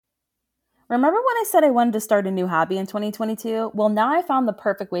Remember when I said I wanted to start a new hobby in 2022? Well, now I found the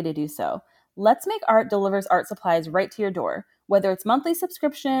perfect way to do so. Let's Make Art delivers art supplies right to your door. Whether it's monthly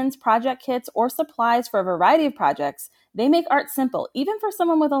subscriptions, project kits, or supplies for a variety of projects, they make art simple, even for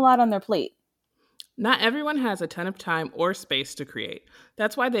someone with a lot on their plate. Not everyone has a ton of time or space to create.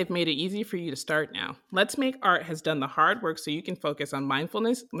 That's why they've made it easy for you to start now. Let's Make Art has done the hard work so you can focus on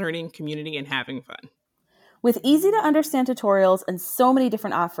mindfulness, learning, community, and having fun. With easy to understand tutorials and so many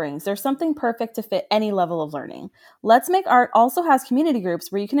different offerings, there's something perfect to fit any level of learning. Let's Make Art also has community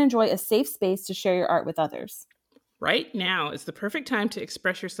groups where you can enjoy a safe space to share your art with others. Right now is the perfect time to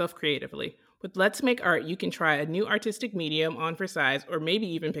express yourself creatively. With Let's Make Art, you can try a new artistic medium on for size or maybe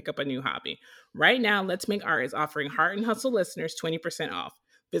even pick up a new hobby. Right now, Let's Make Art is offering Heart and Hustle listeners 20% off.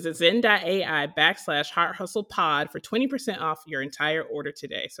 Visit zen.ai/Heart Hustle Pod for 20% off your entire order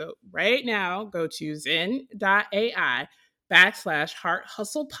today. So right now, go to zen.ai/Heart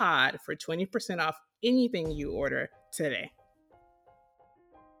Hustle Pod for 20% off anything you order today.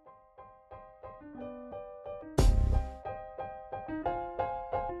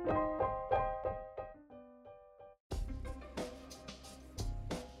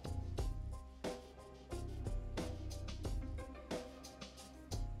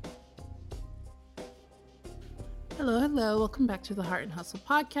 Hello. Welcome back to the Heart and Hustle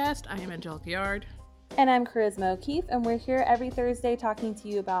podcast. I am Angelica Yard. And I'm Charisma O'Keefe, and we're here every Thursday talking to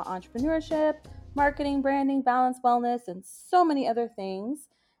you about entrepreneurship, marketing, branding, balance, wellness, and so many other things.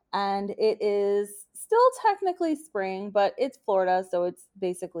 And it is still technically spring, but it's Florida, so it's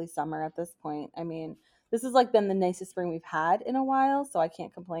basically summer at this point. I mean, this has been the nicest spring we've had in a while, so I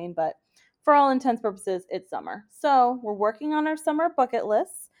can't complain, but for all intents and purposes, it's summer. So we're working on our summer bucket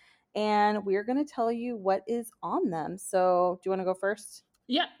lists, and we're going to tell you what is on them. So do you want to go first?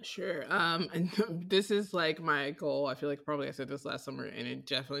 Yeah, sure. And this is like my goal. I feel like probably I said this last summer and it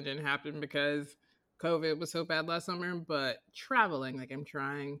definitely didn't happen because COVID was so bad last summer, but traveling, like I'm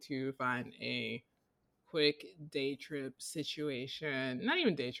trying to find a quick day trip situation, not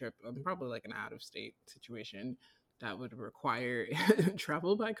even day trip, probably like an out of state situation that would require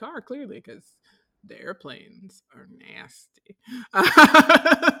travel by car, clearly, because the airplanes are nasty.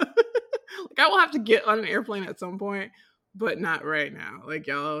 Like I will have to get on an airplane at some point, but not right now. Like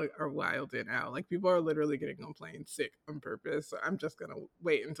y'all are wilding out. Like people are literally getting on planes sick on purpose. So I'm just gonna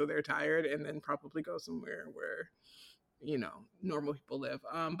wait until they're tired and then probably go somewhere where normal people live.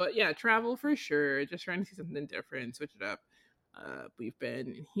 But yeah, travel for sure. Just trying to see something different, switch it up. We've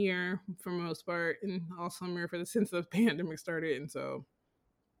been here for the most part in all summer since the pandemic started, and so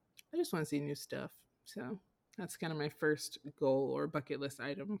I just want to see new stuff. So that's kind of my first goal or bucket list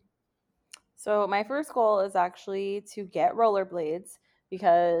item. So my first goal is actually to get rollerblades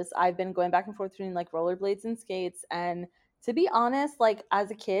because I've been going back and forth between rollerblades and skates. And to be honest,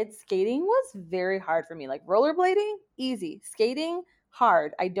 as a kid, skating was very hard for me. Like rollerblading, easy. Skating,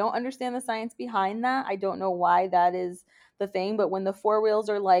 hard. I don't understand the science behind that. I don't know why that is the thing. But when the four wheels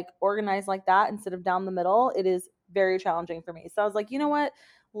are organized like that instead of down the middle, it is very challenging for me. So I was like, you know what?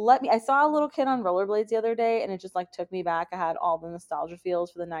 I saw a little kid on rollerblades the other day and it just took me back. I had all the nostalgia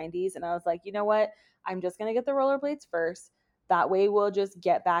feels for the 90s and I was like, you know what? I'm just going to get the rollerblades first. That way we'll just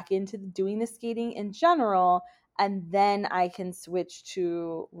get back into doing the skating in general and then I can switch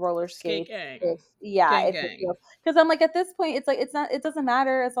to roller Skate skates. gang. Yeah, Gang if it gang. feels, because I'm like at this point it doesn't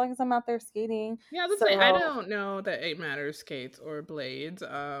matter as long as I'm out there skating. Yeah, let's say I don't know that it matters skates or blades.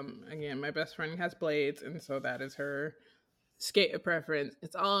 Again, my best friend has blades, and so that is her skate preference.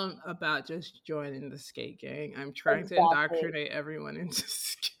 It's all about just joining the skate gang. I'm trying to Exactly. indoctrinate everyone into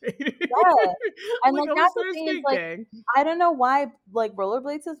skating. Yeah. And Like, let's that's the start a thing is skate gang. I don't know why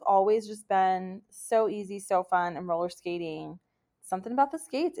rollerblades has always just been so easy, so fun, and roller skating. Something about the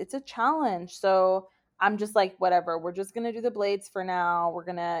skates, it's a challenge. So I'm just like, whatever. We're just gonna do the blades for now. We're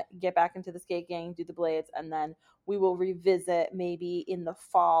gonna get back into the skate gang, do the blades, and then we will revisit maybe in the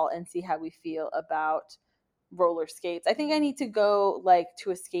fall and see how we feel about roller skates. I think I need to go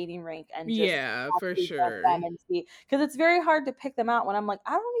to a skating rink and just Yeah, for actually get sure. them and see because it's very hard to pick them out when I'm like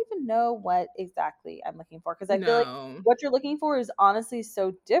I don't even know what exactly I'm looking for because I feel like No. what you're looking for is honestly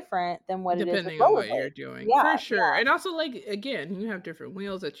so different than what it is with Depending on what you're rollerblades. doing. Yeah, For sure. And also like again, you have different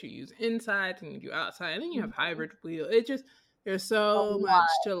wheels that you use inside and you do outside, and then you yeah. have hybrid wheel. It just there's A so much lot.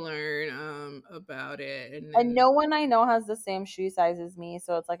 to learn about it. And And then no one I know has the same shoe size as me,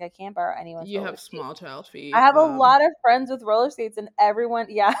 so it's like I can't borrow anyone's you roller have skates. small child I feet. have a lot of friends with roller skates, and everyone,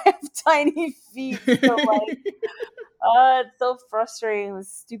 yeah, I have tiny feet. So it's so frustrating with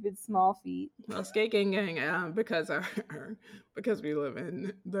stupid small feet. Well, skate gang, because because we live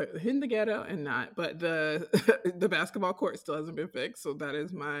in the ghetto and not, but the the basketball court still hasn't been fixed, so that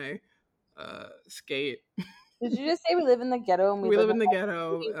is my skate. Did you just say we live in the ghetto and we We live live in in the like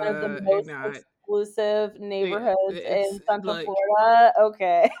ghetto, maybe one of the and most not exclusive neighborhoods it's in Central like Florida?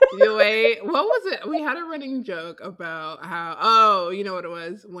 Okay. you wait. What was it? We had a running joke about how you know what it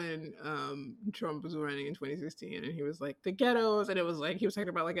was when Trump was running in 2016, and he was like the ghettos, and it was like he was talking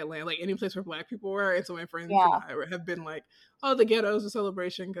about like Atlanta, like any place where Black people were, and so my friends and Yeah. I have been like, oh, the ghetto is a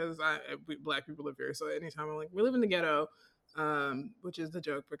celebration because Black people live here, so anytime I'm like we live in the ghetto. Which is the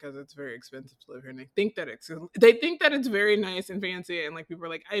joke because it's very expensive to live here, and they think that it's very nice and fancy, and like people are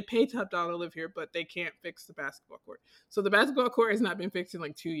like, I pay top dollar to live here, but they can't fix the basketball court. So the basketball court has not been fixed in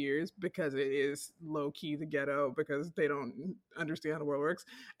like 2 years because it is low key the ghetto because they don't understand how the world works.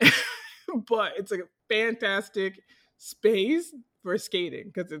 But it's a fantastic space for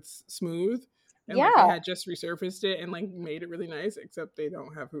skating because it's smooth and like they Yeah. had just resurfaced it and like made it really nice, except they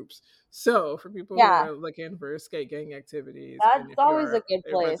don't have hoops. So for people who Yeah. are looking for skate gang activities, That's and if always a you're good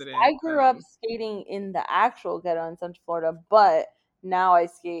a place. resident, I grew up skating in the actual ghetto in Central Florida, but now I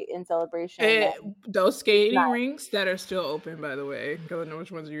skate in Celebration and and those it's skating nice. rinks that are still open, by the way, because I know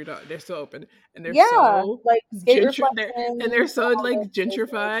which ones are they're still open, and they're Yeah, so like skate they're reflections, so all like those places.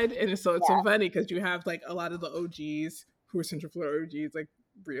 gentrified, and it's Yeah. so funny because you have like a lot of the OGs who are Central Florida OGs, like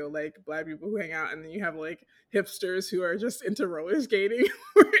real like Black people who hang out, and then you have like hipsters who are just into roller skating.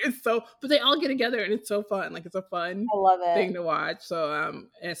 It's so, but they all get together, and it's so fun. Like it's a fun I love thing it. to watch. So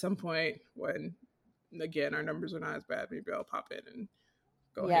at some point when again our numbers are not as bad, maybe I'll pop in and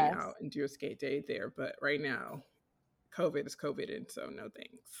go hang Yes. out and do a skate day there. But right now, COVID is COVID, and so no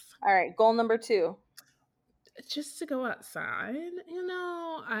thanks. All right, goal number 2. Just to go outside,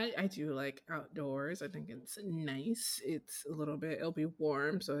 I do like outdoors. I think it's nice. It's a little bit, it'll be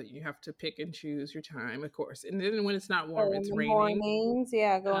warm, so you have to pick and choose your time, of course. And then when it's not warm, Go in it's the raining. mornings.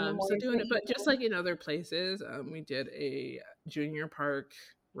 Yeah, go in the So mornings doing and it, but just evenings. like in other places, we did a junior park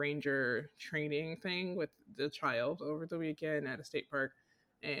ranger training thing with the child over the weekend at a state park,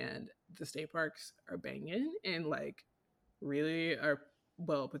 and the state parks are banging and like really are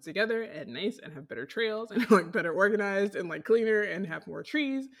well put together and nice and have better trails and like better organized and like cleaner and have more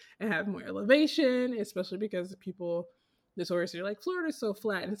trees and have more elevation, especially because people notoriously are like Florida's so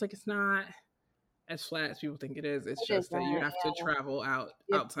flat, and it's like it's not as flat as people think it is. It's It just that you isn't. have to travel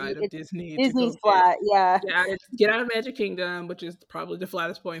outside of It's Disney to Disney's go flat. Yeah. get out of Magic Kingdom, which is probably the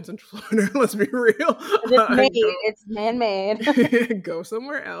flattest point in Central Florida. Let's be real. 'Cause it's made. And go It's man-made. go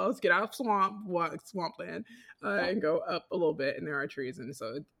somewhere else, get out of swampland, and go up a little bit. And there are trees, and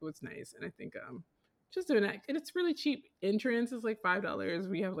so it was nice. And I think just doing that, and it's really cheap. Entrance is like $5.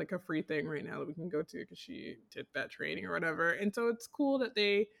 We have like a free thing right now that we can go to because she did that training or whatever. And so it's cool that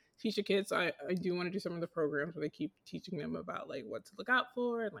they teach the kids. So I do want to do some of the programs where they keep teaching them about like what to look out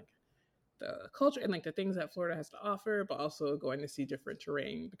for and like the culture and like the things that Florida has to offer, but also going to see different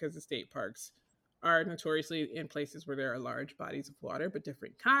terrain because the state parks are notoriously in places where there are large bodies of water, but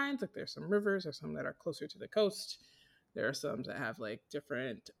different kinds. Like there's some rivers, there's some that are closer to the coast. There are some that have like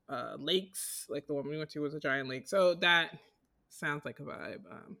different lakes. Like the one we went to was a giant lake. So that sounds like a vibe.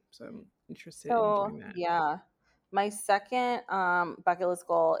 So I'm interested in So doing that. yeah, my second bucket list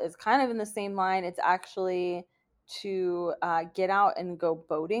goal is kind of in the same line. It's actually to get out and go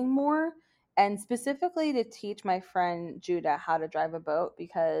boating more, and specifically to teach my friend Judah how to drive a boat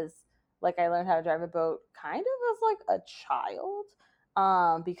because, like, I learned how to drive a boat kind of as like a child,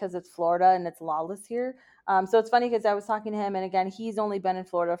 because it's Florida and it's lawless here. So it's funny because I was talking to him, and again, he's only been in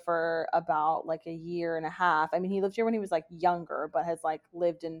Florida for about like a year and a half. I mean, he lived here when he was like younger, but has like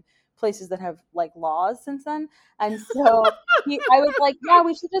lived in places that have like laws since then. And so I was like, yeah,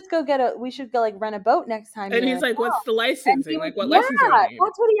 we should go like rent a boat next time And you're in he's like, "What's the town. And he licensing? was, Like, what yeah, license do I need?"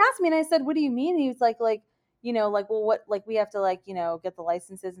 that's what he asked me. And I said, what do you mean? And he was like, like, well, what, like, we have to, like, get the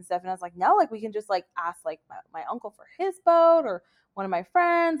licenses and stuff. And I was like, no, like, we can just, like, ask, like, my uncle for his boat or one of my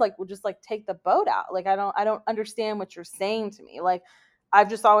friends. Like, we'll just, like, take the boat out. Like, I don't understand what you're saying to me. Like, I've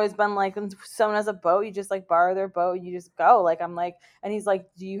just always been like, when someone has a boat, you just, like, borrow their boat, you just go. Like, I'm like, and he's like,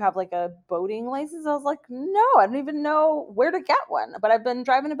 do you have, like, a boating license? I was like, no, I don't even know where to get one. But I've been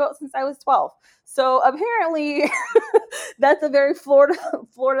driving a boat since I was 12. So apparently that's a very Florida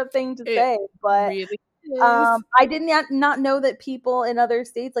thing to It say. But really is. I did not know that people in other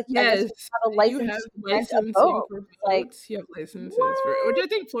states, like, I guess you Yes, have a you license have to rent a licensing boat. for Like, boats. You have licenses for, which what? I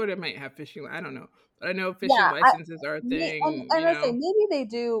think Florida might have fishing. I don't know, but I know fishing Yeah, licenses are a and thing. and I say maybe they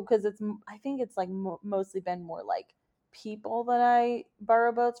do because I think it's like mostly been more like people that I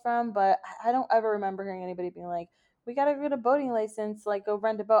borrow boats from, but I don't ever remember hearing anybody being like, "We gotta get a boating license, like go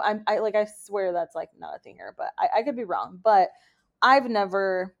rent a boat." I swear that's like not a thing here, but I could be wrong. But I've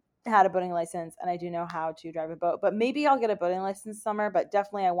never. had a boating license and I do know how to drive a boat. But maybe I'll get a boating license this summer, but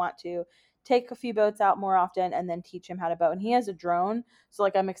definitely I want to take a few boats out more often and then teach him how to boat. And he has a drone, so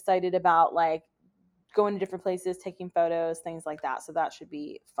like I'm excited about like going to different places, taking photos, things like that. So that should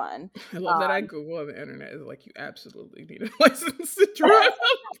be fun. I love that I Google on the internet is like, you absolutely need a license to drive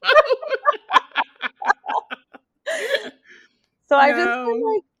a boat. So I just been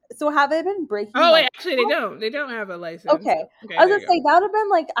No. like, so have they been breaking Oh the wait, actually they law? don't. They don't have a license. Okay. I Okay, was there gonna you say go. that would have been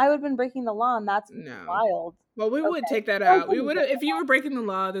like I would have been breaking the law, and that's No. wild. Well, we would Okay. take that I out. We couldn't would break have the if you were breaking the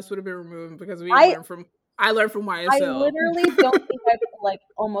law, this would have been removed because we I learned from I learned from I YSL. literally don't think I've like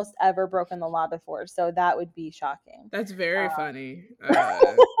almost ever broken the law before, so that would be shocking. That's very funny.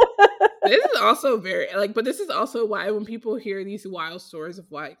 Uh, This is also very like, but this is also why when people hear these wild stories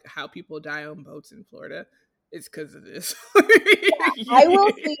of like how people die on boats in Florida, it's because of this. I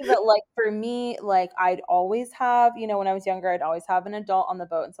will say that, like, for me, like, I'd always have, when I was younger, I'd always have an adult on the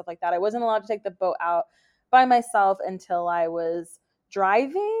boat and stuff like that. I wasn't allowed to take the boat out by myself until I was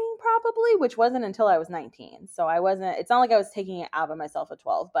driving, probably, which wasn't until I was 19. So I wasn't, it's not like I was taking it out by myself at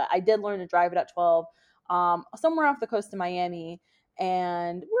 12, but I did learn to drive it at 12, somewhere off the coast of Miami.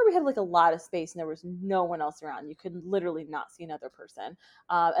 And where we had like a lot of space and there was no one else around. You could literally not see another person.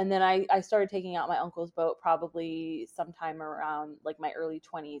 And then I started taking out my uncle's boat probably sometime around like my early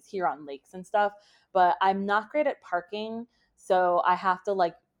 20s here on lakes and stuff. But I'm not great at parking. So I have to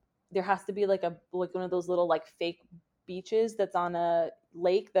like, there has to be like one of those little like fake beaches that's on a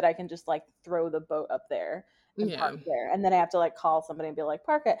lake that I can just like throw the boat up there and Yeah. park there. And then I have to like call somebody and be like,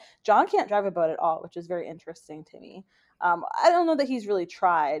 park it. John can't drive a boat at all, which is very interesting to me. I don't know that he's really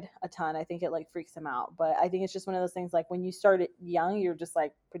tried a ton. I think it like freaks him out, but I think it's just one of those things like when you start it young, you're just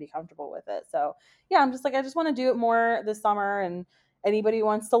like pretty comfortable with it. So yeah, I'm just like, I just want to do it more this summer, and anybody who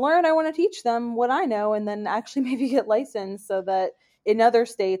wants to learn, I want to teach them what I know and then actually maybe get licensed so that in other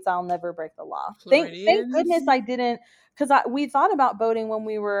states I'll never break the law. Thank Floridians. goodness I didn't, because we thought about boating when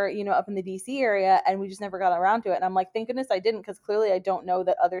we were up in the DC area and we just never got around to it. And I'm like, thank goodness I didn't, because clearly I don't know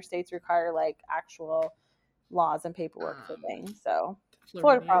that other states require like actual laws and paperwork for Um, things. So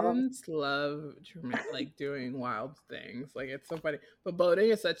Florida problems. Floridians love like doing wild things. Like it's so funny. But boating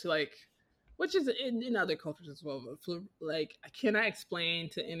is such like, which is in other cultures as well. But like, I cannot explain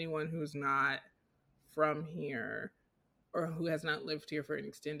to anyone who's not from here or who has not lived here for an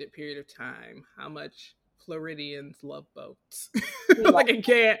extended period of time how much Floridians love boats. We love Like I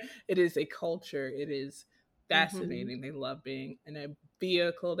can't. It is a culture. It is mm-hmm. fascinating. They love being in a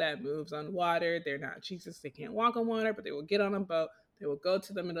vehicle that moves on water. They're not Jesus. They can't walk on water, but they will get on a boat. They will go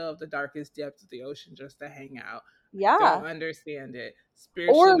to the middle of the darkest depths of the ocean just to hang out. I don't Yeah. understand it.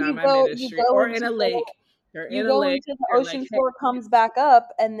 Or Spiritually, not my you ministry. go Or into in a the lake. They're you in a go lake. into the They're like, ocean hey, floor, comes back up,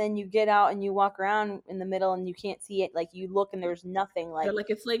 and then you get out and you walk around in the middle and you can't see it. Like you look and there's nothing they're like like,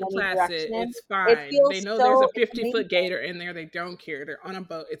 it's Lake any Placid. direction. It's It fine. They feels know there's so a it's 50-foot amazing. gator in there. They don't care. They're on a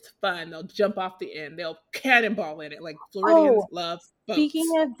boat. It's fun. They'll jump off the end. They'll cannonball in it. Like Floridians Oh, love speaking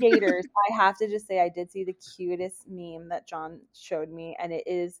boats. of gators, I have to just say I did see the cutest meme that John showed me, and it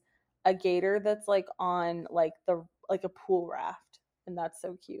is a gator that's like on like a pool raft, and that's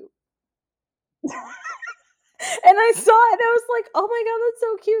so cute. And I saw it and I was like, "Oh my god, that's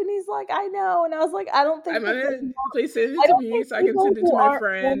so cute." And he's like, "I know." And I was like, "I don't I'm think that gonna please send it I to don't me think so I can people send it to who my aren't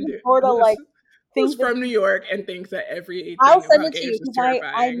born friend in Florida like who's think that from New York and thinks that every I'll thing send about it to you gators is because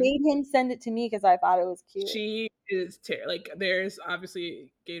I terrifying. made him send it to me because I thought it was cute. She is like, there's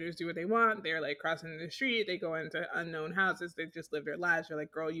obviously gators do what they want. They're like crossing the street. They go into unknown houses. They just live their lives. They're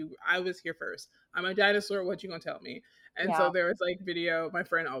like, girl, I was here first. I'm a dinosaur. What you gonna tell me? And so Yeah. there was like video. My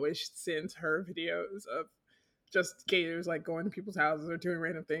friend always sends her videos of just gators like going to people's houses or doing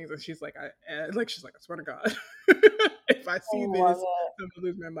random things, and she's like, she's like, I swear to God, if I I see love this, it. I'm gonna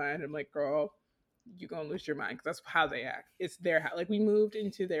lose my mind. I'm like, girl, you gonna lose your mind because that's how they act. It's their house. Like we moved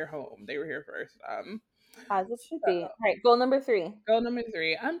into their home. They were here first. As it should So be. All right, goal number 3. goal number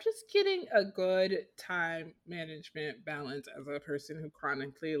 3. I'm just getting a good time management balance as a person who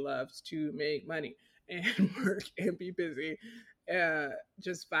chronically loves to make money and work and be busy. Uh,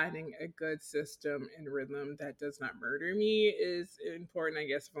 just finding a good system and rhythm that does not murder me is important, I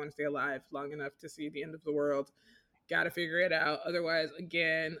guess, if I want to stay alive long enough to see the end of the world. Got to figure it out. Otherwise,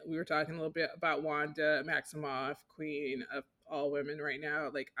 again, we were talking a little bit about Wanda Maximoff, queen of all women right now.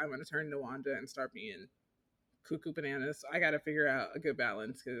 Like, I'm going to turn to Wanda and start being cuckoo bananas. So I got to figure out a good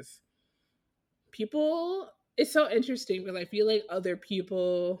balance because people, it's so interesting because I feel like other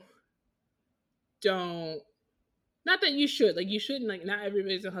people don't, not that you should, like, you shouldn't, like, not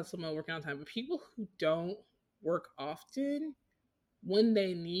everybody's a hustle mode working on time, but people who don't work often when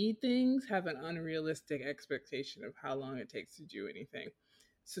they need things have an unrealistic expectation of how long it takes to do anything.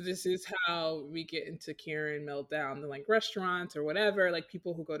 So this is how we get into Karen meltdown, the like restaurants or whatever, like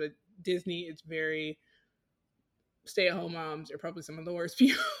people who go to Disney. It's very stay-at-home moms are probably some of the worst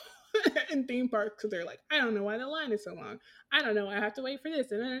people in theme parks because they're like, I don't know why the line is so long. I don't know. I have to wait for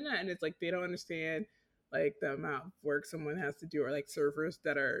this and it's like they don't understand like the amount of work someone has to do, or like servers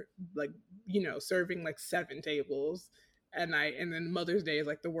that are like serving like 7 tables at night, and then Mother's Day is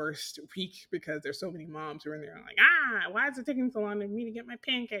like the worst week because there's so many moms who are in there like, why is it taking so long for me to get my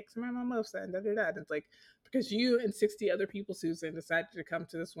pancakes and my mimosa and da da da. And it's like because you and 60 other people, Susan, decided to come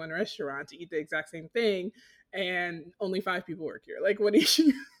to this one restaurant to eat the exact same thing, and only 5 people work here. Like, what do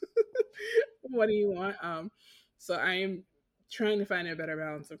you what do you want? So I'm trying to find a better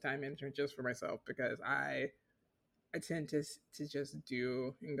balance of time management just for myself because I tend to just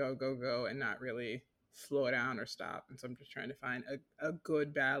do and go and not really slow down or stop. And so I'm just trying to find a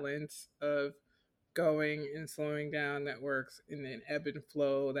good balance of going and slowing down that works in an ebb and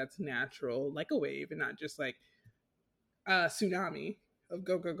flow that's natural, like a wave, and not just like a tsunami of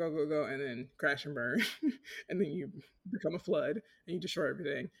go, and then crash and burn, and then you become a flood and you destroy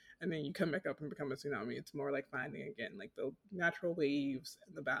everything, and then you come back up and become a tsunami. It's more like finding again like the natural waves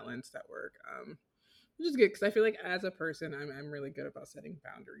and the balance that work, which is good because I feel like as a person, I'm really good about setting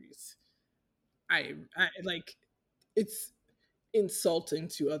boundaries. I like it's insulting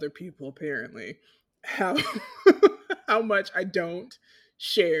to other people apparently how how much I don't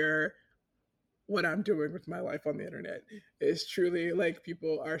share what I'm doing with my life on the internet. Is truly like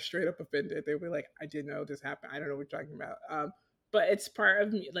people are straight up offended. They'll be like, I didn't know this happened. I don't know what you're talking about. But it's part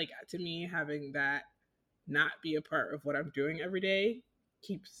of me, like to me, having that not be a part of what I'm doing every day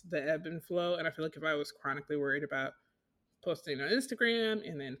keeps the ebb and flow. And I feel like if I was chronically worried about posting on Instagram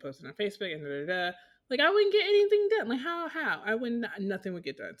and then posting on Facebook and like I wouldn't get anything done. Like how I wouldn't nothing would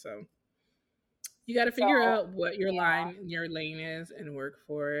get done. So you got to So figure out what yeah, your lane is and work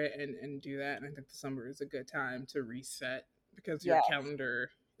for it and do that. And I think the summer is a good time to reset because your yes.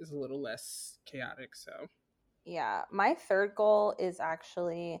 calendar is a little less chaotic. So Yeah, my third goal is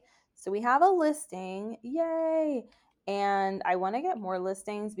actually, so we have a listing, yay! And I want to get more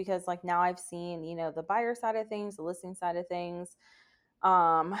listings because like now I've seen, the buyer side of things, the listing side of things.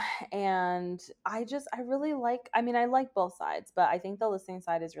 Um and I really like, I mean, I like both sides, but I think the listing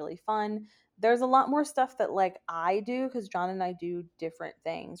side is really fun. There's a lot more stuff that like I do cuz John and I do different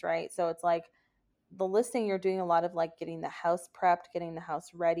things, right? So it's like the listing, you're doing a lot of like getting the house prepped, getting the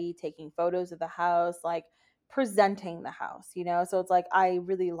house ready, taking photos of the house, like presenting the house. So it's like I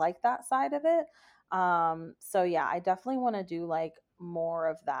really like that side of it. So yeah, I definitely want to do like more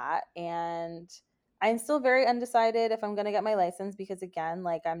of that. And I'm still very undecided if I'm going to get my license because again,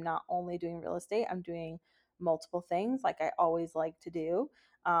 like I'm not only doing real estate, I'm doing multiple things like I always like to do.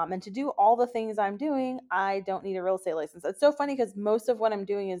 And to do all the things I'm doing, I don't need a real estate license. It's so funny because most of what I'm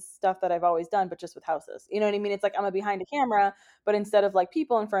doing is stuff that I've always done, but just with houses. You know what I mean? It's like I'm a behind a camera, but instead of like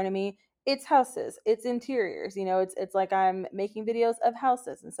people in front of me, it's houses, it's interiors. It's like I'm making videos of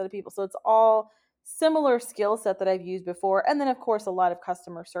houses instead of people. So it's all similar skill set that I've used before, and then of course a lot of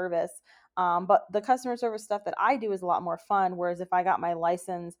customer service. But the customer service stuff that I do is a lot more fun. Whereas if I got my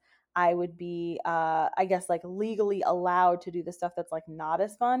license, I would be, I guess, like legally allowed to do the stuff that's like not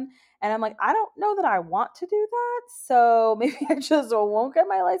as fun. And I'm like, I don't know that I want to do that. So maybe I just won't get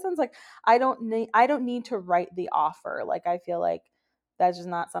my license. Like, I don't need to write the offer. Like, I feel like that's just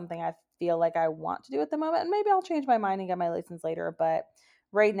not something I feel like I want to do at the moment. And maybe I'll change my mind and get my license later. But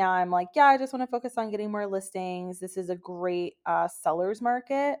right now, I'm like, yeah, I just want to focus on getting more listings. This is a great seller's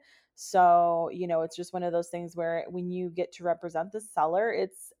market. So, it's just one of those things where when you get to represent the seller,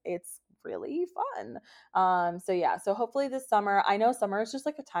 it's really fun. So yeah, so hopefully this summer, I know summer is just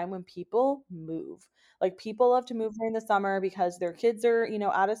like a time when people move. Like people love to move during the summer because their kids are,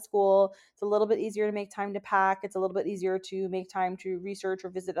 out of school. It's a little bit easier to make time to pack. It's a little bit easier to make time to research or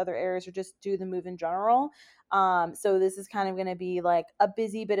visit other areas or just do the move in general. So this is kind of going to be like a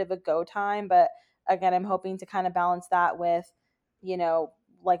busy bit of a go time, but again, I'm hoping to kind of balance that with, you know,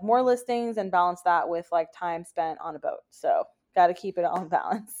 like more listings and balance that with like time spent on a boat. So got to keep it all in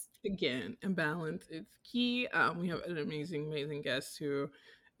balance. again, and balance is key. We have an amazing guest who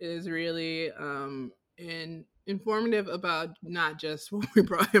is really informative about not just what we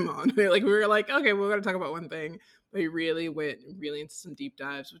brought him on. Like we were like, okay, we're gonna talk about one thing, but he really went really into some deep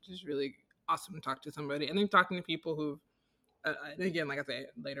dives, which is really awesome to talk to somebody. And then talking to people who, and again, like I say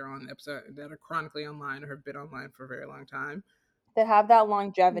later on in the episode, that are chronically online or have been online for a very long time. To have that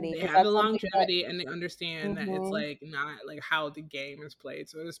longevity, They because have the that's something that, longevity and they understand that it's hmm like not like how the game is played,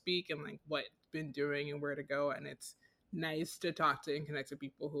 so to speak, and like what it's been doing and where to go. And it's nice to talk to and connect to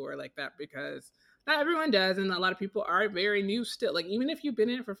people who are like that because Not everyone does, and a lot of people are very new still. Like even if you've been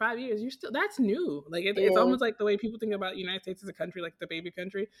in it for 5 years, you're still that's new. Like It it's is. almost like the way people think about the United States as a country, like the baby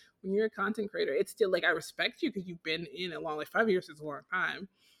country. When you're a content creator, it's still like I respect you because you've been in it long. Like 5 years is a long time,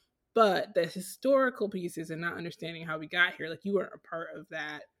 but the historical pieces and not understanding how we got here, like you weren't a part of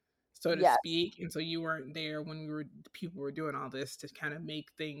that, so to Yes. speak, and so you weren't there when people were doing all this to kind of make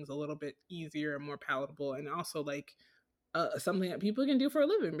things a little bit easier and more palatable, and also like something that people can do for a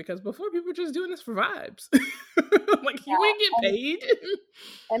living because before people were just doing this for vibes. Like you ain't get And paid.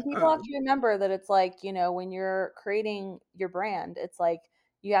 And people have um, to remember that it's like, when you're creating your brand, it's like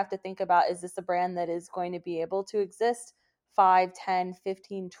you have to think about, is this a brand that is going to be able to exist 5, 10,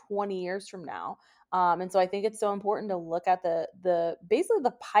 15, 20 years from now? And so I think it's so important to look at the basically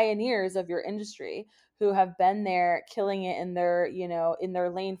the pioneers of your industry who have been there killing it in their, in their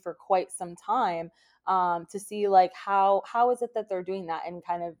lane for quite some time. To see like how is it that they're doing that, and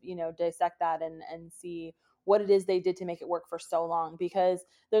kind of dissect that and see what it is they did to make it work for so long, because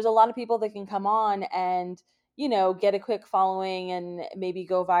there's a lot of people that can come on and get a quick following and maybe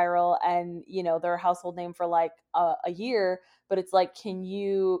go viral, and they're a household name for like a year, but it's like, can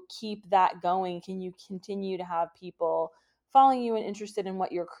you keep that going? Can you continue to have people following you and interested in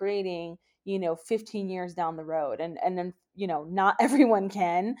what you're creating 15 years down the road? And then not everyone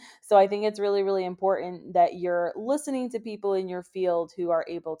can. So I think it's really, really important that you're listening to people in your field who are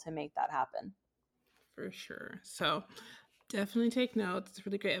able to make that happen. for sure. So definitely take notes. It's a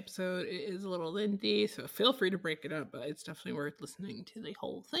really great episode. It is a little lengthy, so feel free to break it up, but it's definitely worth listening to the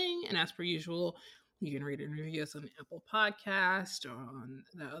whole thing. And as per usual, you can rate and review us on Apple Podcast or on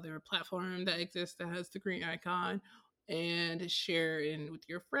the other platform that exists that has the green icon, and share in with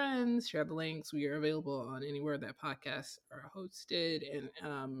your friends. Share the links. We are available on anywhere that podcasts are hosted.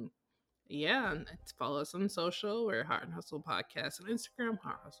 And yeah, and follow us on social. We're Heart and Hustle Podcast on Instagram,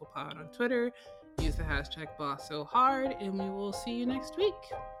 Heart Hustle Pod on Twitter. Use the hashtag Boss So Hard, and we will see you next week.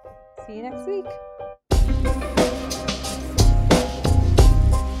 See you next week.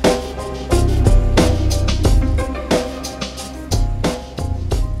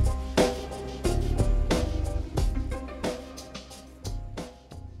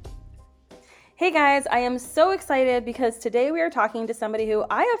 Hey guys, I am so excited because today we are talking to somebody who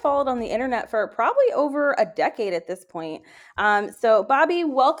I have followed on the internet for probably over a decade at this point. So, Bobby,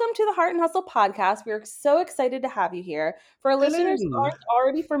 welcome to the Heart and Hustle podcast. We are so excited to have you here. For our listeners who Hello. aren't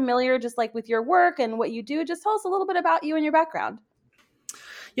already familiar, just like with your work and what you do, just tell us a little bit about you and your background.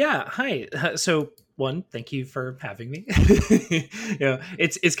 Yeah, hi. So one, thank you for having me.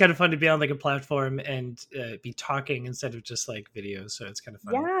 It's kind of fun to be on like a platform and be talking instead of just like video. So it's kind of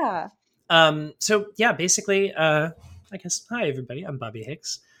fun. Yeah. So yeah, basically, I guess hi everybody. I'm Bobby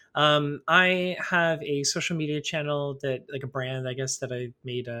Hicks. I have a social media channel that like a brand, I guess, that I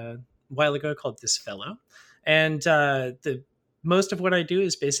made a while ago called This Fellow, and the most of what I do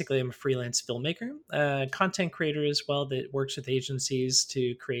is basically I'm a freelance filmmaker, content creator as well that works with agencies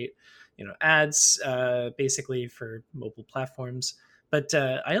to create, ads, basically for mobile platforms. But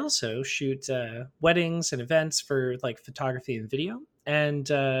I also shoot weddings and events for like photography and video, and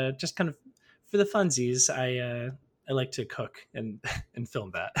just kind of for the funsies, I like to cook and and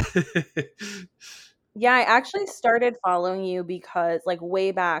film that. Yeah, I actually started following you because like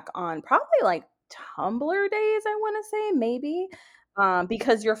way back on probably like Tumblr days, I want to say maybe,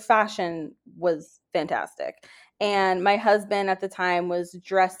 because your fashion was fantastic. And my husband at the time was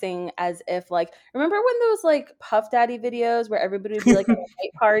dressing as if like, remember when those like Puff Daddy videos where everybody would be like at a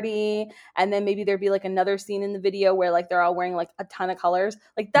white party, and then maybe there'd be like another scene in the video where like they're all wearing like a ton of colors?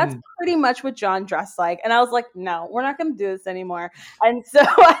 Like that's Mm. pretty much what John dressed like. And I was like, no, we're not going to do this anymore. And so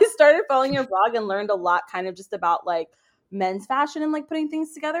I started following your blog and learned a lot kind of just about like men's fashion and like putting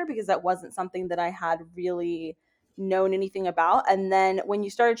things together, because that wasn't something that I had really known anything about. And then when you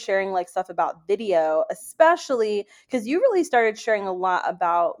started sharing like stuff about video, especially because you really started sharing a lot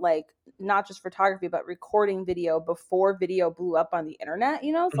about like not just photography, but recording video before video blew up on the internet,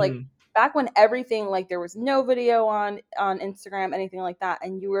 it's like Mhm. back when everything, like there was no video on Instagram, anything like that,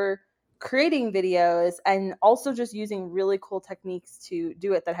 and you were creating videos and also just using really cool techniques to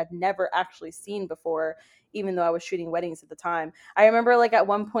do it that I had never actually seen before, even though I was shooting weddings at the time. I remember like at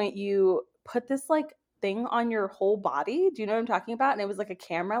one point you put this like thing on your whole body. Do you know what I'm talking about? And it was like a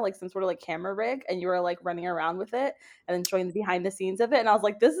camera, like some sort of like camera rig, and you were like running around with it and then showing the behind the scenes of it. And I was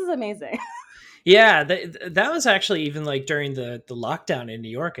like, this is amazing. Yeah, that was actually even like during the lockdown in New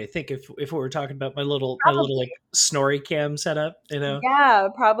York. I think if we were talking about my little Probably. like Snorri cam setup, Yeah,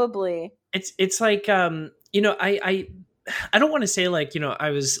 probably. it's like I I don't want to say like,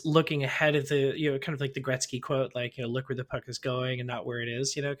 I was looking ahead of the, kind of like the Gretzky quote, like, look where the puck is going and not where it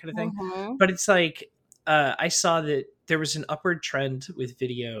is, kind of thing. Mm-hmm. But it's like, I saw that there was an upward trend with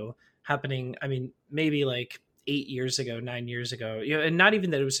video happening. I mean, maybe like 8 years ago, 9 years ago, and not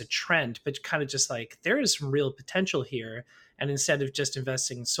even that it was a trend, but kind of just like, there is some real potential here. And instead of just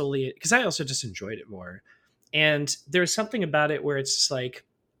investing solely, because I also just enjoyed it more. And there's something about it where it's just like,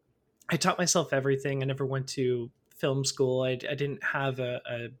 I taught myself everything. I never went to film school. I didn't have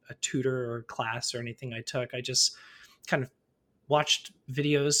a tutor or class or anything I took. I just kind of watched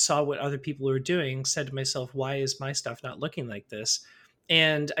videos, saw what other people were doing, said to myself, why is my stuff not looking like this?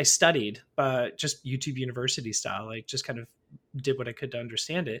 And I studied, just YouTube University style. I just kind of did what I could to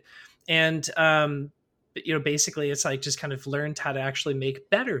understand it. And, basically it's like just kind of learned how to actually make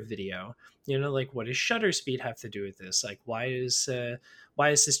better video. Like, what does shutter speed have to do with this? Like, why is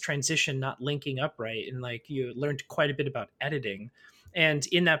this transition not linking up right? And like, you learned quite a bit about editing. And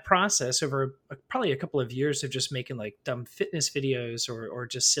in that process, over probably a couple of years of just making like dumb fitness videos or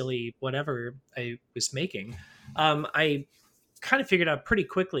just silly whatever I was making, I kind of figured out pretty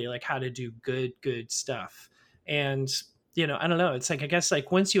quickly like how to do good stuff. And I don't know, it's like, I guess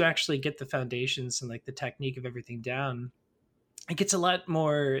like once you actually get the foundations and like the technique of everything down, it gets a lot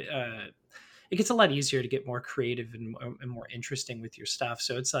more it gets a lot easier to get more creative and more interesting with your stuff.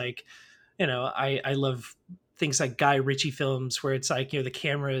 So it's like, I love things like Guy Ritchie films where it's like, the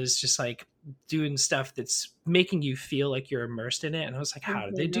camera is just like doing stuff that's making you feel like you're immersed in it. And I was like, how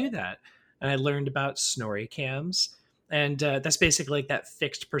did they Mm-hmm. do that? And I learned about Snorri cams. And that's basically like that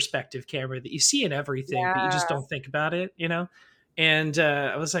fixed perspective camera that you see in everything, but you just Yeah. don't think about it. And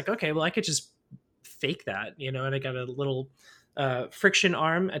I was like, okay, well, I could just fake that, and I got a little friction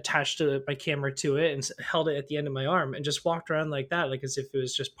arm attached to my camera to it and held it at the end of my arm and just walked around like that, like as if it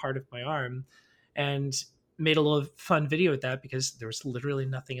was just part of my arm, and made a little fun video with that because there was literally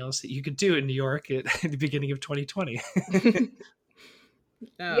nothing else that you could do in New York at the beginning of 2020.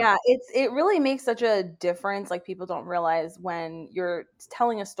 Yeah. Yeah, it really makes such a difference. Like, people don't realize when you're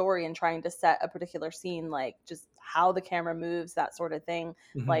telling a story and trying to set a particular scene, like just how the camera moves, that sort of thing,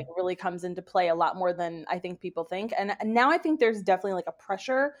 like Mhm. really comes into play a lot more than I think people think. And now I think there's definitely like a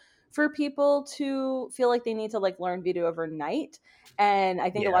pressure for people to feel like they need to like learn video overnight. And I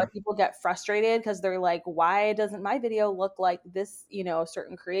think a lot Yeah. of people get frustrated because they're like, why doesn't my video look like this,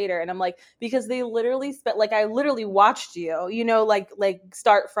 certain creator? And I'm like, because they literally spent, like, I literally watched you, like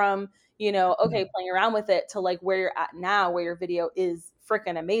start from, okay, playing around with it to like where you're at now, where your video is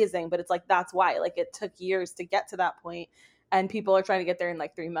freaking amazing. But it's like, that's why, like, it took years to get to that point, and people are trying to get there in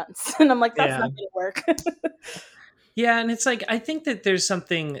like 3 months. And I'm like, that's Yeah. not gonna work. Yeah, and it's like, I think that there's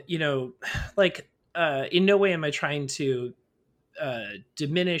something, like, in no way am I trying to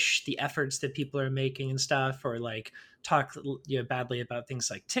diminish the efforts that people are making and stuff, or like talk badly about things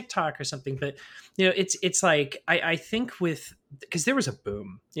like TikTok or something. But it's like, I think with, because there was a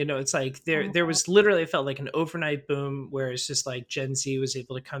boom, it's like there Mhm. was literally, it felt like an overnight boom where it's just like Gen Z was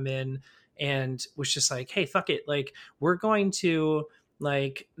able to come in and was just like, hey, fuck it, like, we're going to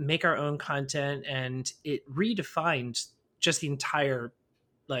like make our own content. And it redefined just the entire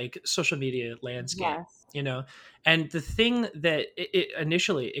like social media landscape, Yes. you know. And the thing that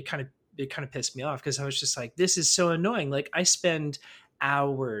initially it kind of pissed me off, because I was just like, this is so annoying. Like, I spend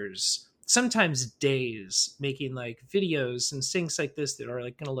hours, sometimes days, making like videos and things like this that are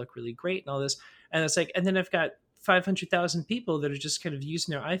like going to look really great and all this. And it's like, and then I've got 500,000 people that are just kind of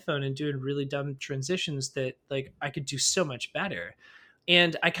using their iPhone and doing really dumb transitions that like I could do so much better.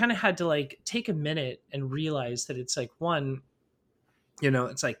 And I kind of had to like take a minute and realize that it's like, one,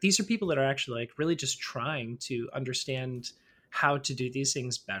 it's like, these are people that are actually like really just trying to understand how to do these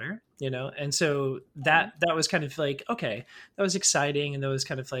things better. And so that was kind of like, okay, that was exciting. And that was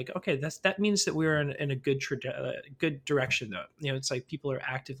kind of like, okay, that means that we're in a good direction, though. It's like people are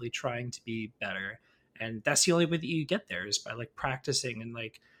actively trying to be better, and that's the only way that you get there, is by like practicing and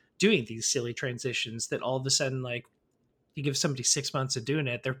like doing these silly transitions that all of a sudden, like, you give somebody 6 months of doing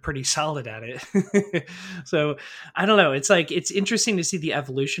it, they're pretty solid at it. So I don't know. It's like, it's interesting to see the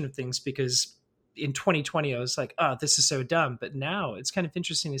evolution of things, because in 2020, I was like, oh, this is so dumb. But now it's kind of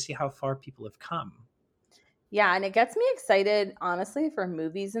interesting to see how far people have come. Yeah, and it gets me excited, honestly, for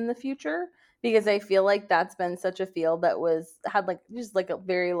movies in the future, because I feel like that's been such a field that had like just like a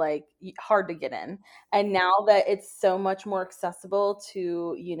very like hard to get in. And now that it's so much more accessible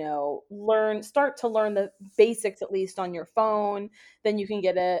to, start to learn the basics at least on your phone, then you can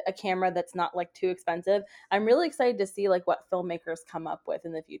get a camera that's not like too expensive. I'm really excited to see like what filmmakers come up with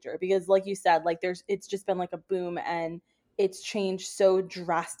in the future, because like you said, like it's just been like a boom, and it's changed so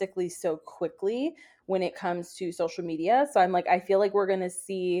drastically so quickly when it comes to social media. So I'm like, I feel like we're going to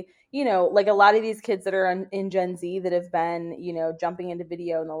see, you know, like a lot of these kids that are in Gen Z that have been, you know, jumping into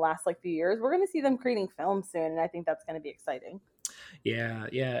video in the last like few years, we're going to see them creating films soon. And I think that's going to be exciting. Yeah.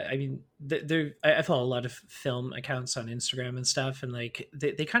 I mean, I follow a lot of film accounts on Instagram and stuff, and like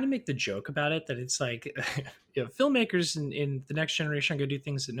they kind of make the joke about it that it's like, you know, filmmakers in the next generation are going to do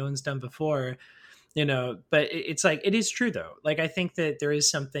things that no one's done before, you know. But it's like, it is true though. Like, I think that there is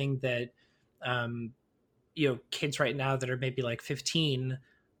something that, um, you know, kids right now that are maybe like 15,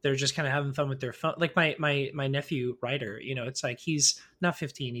 they're just kind of having fun with their phone. Like my nephew Ryder, you know, it's like he's not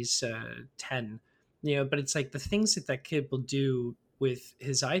 15, he's 10, you know, but it's like the things that that kid will do with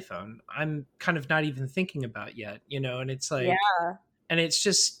his iPhone, I'm kind of not even thinking about yet, you know. And it's Yeah. like, and it's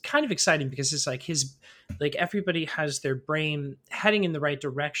just kind of exciting because it's like his, like everybody has their brain heading in the right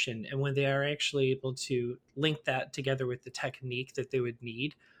direction, and when they are actually able to link that together with the technique that they would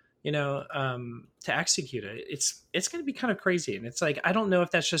need, you know, to execute it, it's going to be kind of crazy. And it's like, I don't know if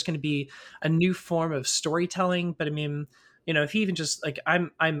that's just going to be a new form of storytelling, but I mean, you know, if you even just like,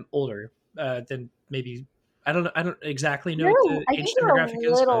 I'm older than maybe, I don't exactly know what the I age think you're a demographic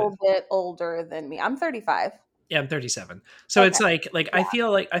is, but little bit older than me. I'm 35. yeah, I'm 37. So Okay. it's like Yeah.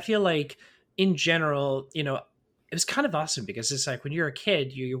 I feel like in general, you know, it was kind of awesome because it's like when you're a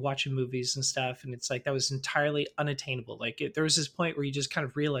kid, you're watching movies and stuff, and it's like that was entirely unattainable. Like there was this point where you just kind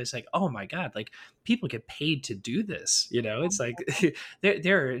of realize, like, oh my god, like people get paid to do this. You know, it's like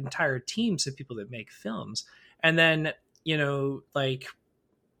there are entire teams of people that make films, and then, you know, like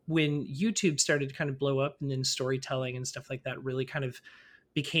when YouTube started to kind of blow up, and then storytelling and stuff like that really kind of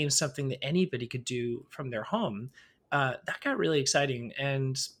became something that anybody could do from their home. That got really exciting,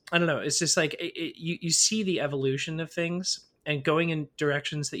 and I don't know. It's just like you see the evolution of things and going in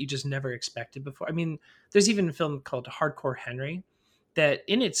directions that you just never expected before. I mean, there's even a film called Hardcore Henry that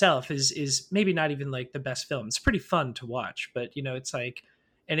in itself is maybe not even like the best film. It's pretty fun to watch, but you know, it's like,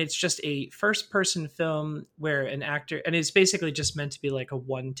 and it's just a first person film where an actor, and it's basically just meant to be like a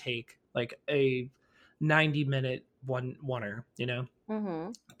one take, like a 90-minute oneer, you know.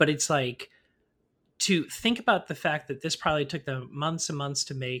 Mm-hmm. But it's like, to think about the fact that this probably took them months and months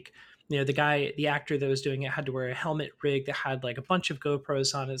to make. You know, the actor that was doing it had to wear a helmet rig that had like a bunch of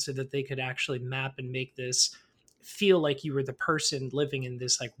GoPros on it so that they could actually map and make this feel like you were the person living in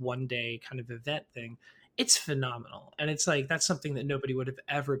this like one day kind of event thing. It's phenomenal. And it's like, that's something that nobody would have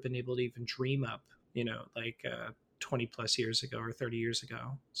ever been able to even dream up, you know, like 20 plus years ago or 30 years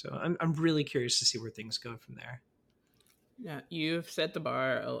ago. So I'm really curious to see where things go from there. Yeah, you've set the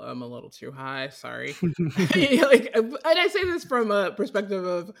bar a little too high. Sorry. Like, and I say this from a perspective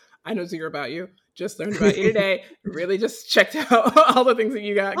of, I know zero about you. Just learned about you today. Really, just checked out all the things that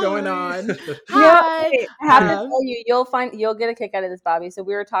you got going on. Hi. I have to tell you, you'll get a kick out of this, Bobby. So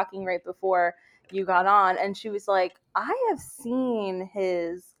we were talking right before you got on, and she was like, "I have seen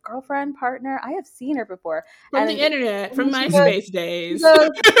his girlfriend, partner. I have seen her before From and the internet, from she MySpace days." She goes,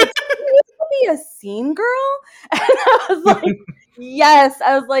 be a scene girl? And I was like, yes.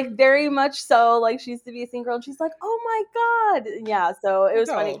 I was like, very much so. Like, she used to be a scene girl. And she's like, oh my God. Yeah. So it was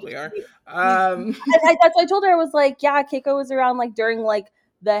That's how funny. old we are. That's what I told her. I was like, yeah, Keiko was around like during like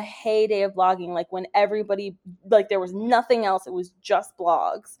the heyday of blogging, like when everybody, like there was nothing else. It was just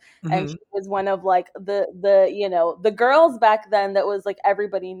blogs. Mm-hmm. And she was one of like the you know, the girls back then that was like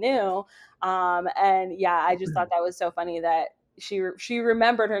everybody knew. And yeah, I just thought that was so funny that she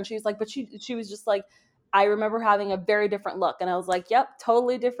remembered her, and she was like, but she was just like, I remember having a very different look. And I was like, yep,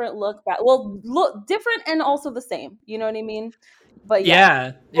 totally different look. Well, look different and also the same. You know what I mean? But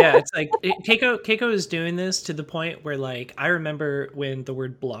yeah, it's like Keiko is doing this to the point where like I remember when the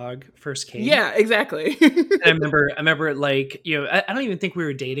word blog first came. Yeah, exactly. I remember like, you know, I don't even think we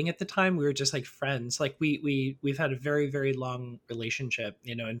were dating at the time. We were just like friends. Like we've had a very, very long relationship,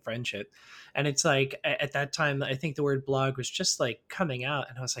 you know, and friendship. And it's like at that time, I think the word blog was just like coming out,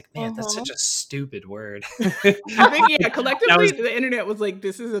 and I was like, man, that's such a stupid word. I think, yeah, collectively the internet was like,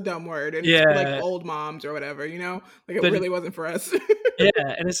 this is a dumb word, and it's for like old moms or whatever, you know, like it really wasn't for us.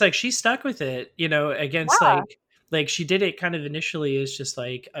 Yeah, and it's like she stuck with it, you know, against like she did it kind of initially as just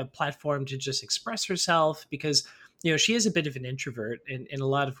like a platform to just express herself, because you know she is a bit of an introvert in a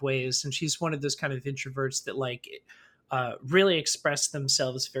lot of ways, and she's one of those kind of introverts that like really express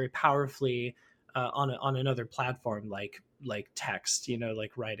themselves very powerfully on another platform like text, you know,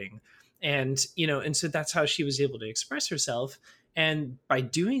 like writing, and you know, and so that's how she was able to express herself. And by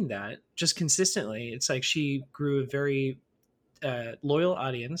doing that just consistently, it's like she grew a very loyal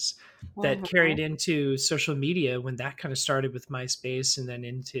audience that carried into social media when that kind of started with MySpace and then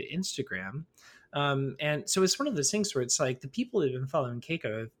into Instagram. And so it's one of those things where it's like the people that have been following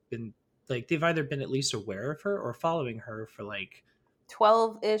Keiko have been like, they've either been at least aware of her or following her for like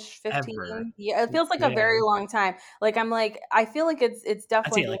 12-ish, ever. 15. Yeah, it feels like a Yeah. very long time. Like I'm like, I feel like it's I'd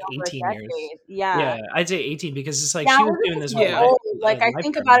definitely say been like over a 18 years. decade. Yeah. Yeah, I'd say 18 because it's like Now she was we're doing getting this so with Yeah. old. Like I Live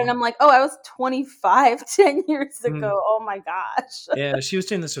think about it, and Journal. I'm like, oh, I was 25 10 years Mm. ago. Oh my gosh. Yeah, she was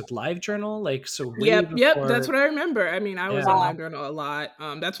doing this with Live Journal, like so way Yep. That's before. what I remember. I mean, I was on Yeah, LiveJournal a lot.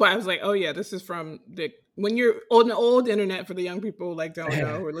 That's why I was like, oh yeah, this is from the when you're old internet for the young people like don't know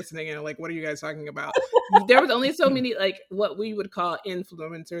yeah, who are listening and like, what are you guys talking about? There was only so many like what we would call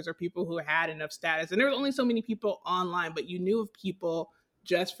influencers or people who had enough status, and there was only so many people online, but you knew of people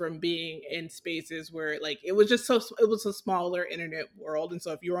just from being in spaces where like it was just so it was a smaller internet world, and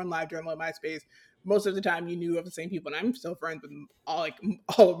so if you were on LiveJournal or MySpace, most of the time you knew of the same people, and I'm still friends with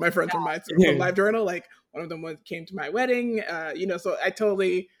all of my friends from from yeah. LiveJournal. Like one of them came to my wedding, so I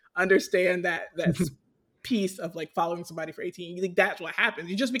totally understand that piece of like following somebody for 18. You think that's what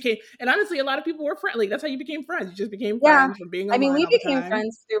happens. You just became, and honestly, a lot of people were friendly. That's how you became friends. You just became Yeah. friends from being I mean, online we all the became time.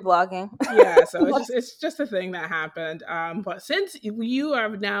 friends through blogging. Yeah, so it's just a thing that happened. But since you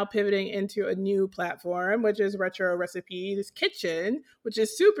are now pivoting into a new platform, which is Retro Recipes Kitchen, which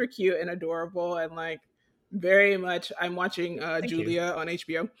is super cute and adorable, and like very much, I'm watching Thank you. Julia on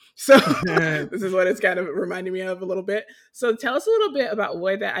HBO, so this is what it's kind of reminding me of a little bit. So tell us a little bit about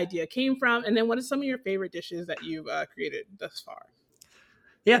where that idea came from, and then what are some of your favorite dishes that you've created thus far?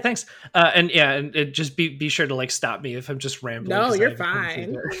 Yeah, thanks. And just be sure to like stop me if I'm just rambling No, because I you're have a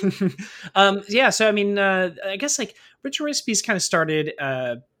tendency fine. to. Yeah, so I mean, I guess like Ritual Recipes kind of started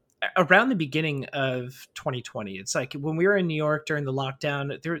around the beginning of 2020. It's like when we were in New York during the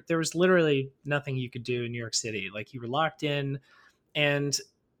lockdown, there was literally nothing you could do in New York City. Like you were locked in, and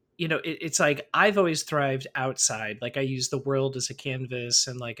it's like I've always thrived outside. Like I use the world as a canvas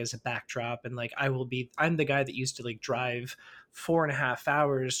and like as a backdrop, and like I'm the guy that used to like drive 4.5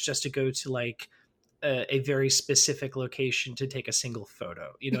 hours just to go to like a very specific location to take a single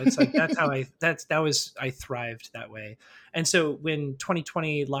photo. It's like that's how I thrived that way. And so when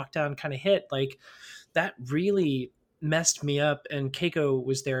 2020 lockdown kind of hit, like that really messed me up, and Keiko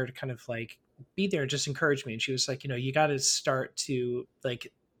was there to kind of like be there and just encourage me. And she was like, you got to start to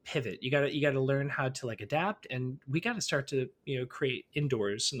like pivot. You got to learn how to like adapt, and we got to start to create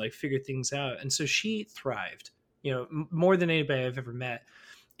indoors and like figure things out. And so she thrived, more than anybody I've ever met.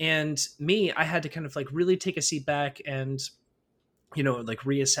 And me, I had to kind of like really take a seat back and like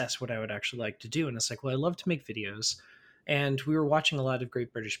reassess what I would actually like to do. And it's like, well, I love to make videos, and we were watching a lot of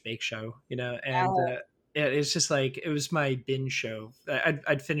Great British Bake Show, and it's just like it was my binge show.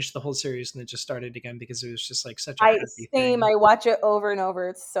 I'd finished the whole series and then just started again because it was just like such a happy thing. I watch it over and over.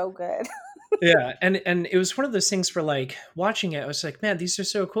 It's so good. Yeah, and it was one of those things where like watching it, I was like, man, these are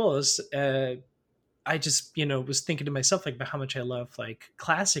so cool. I just was thinking to myself like about how much I love like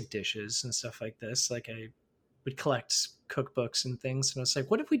classic dishes and stuff like this. Like I would collect cookbooks and things, and I was like,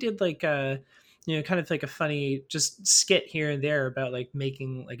 what if we did like kind of like a funny just skit here and there about like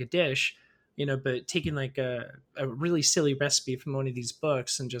making like a dish, but taking like a really silly recipe from one of these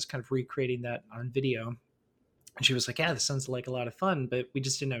books and just kind of recreating that on video. And she was like, yeah, this sounds like a lot of fun, but we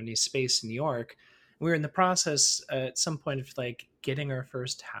just didn't have any space in New York. We were in the process at some point of like getting our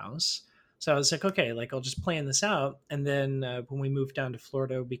first house. So I was like, okay, like I'll just plan this out. And then when we move down to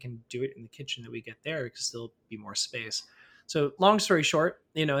Florida, we can do it in the kitchen that we get there because there'll be more space. So long story short,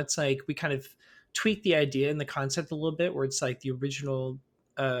 it's like we kind of tweak the idea and the concept a little bit where it's like the original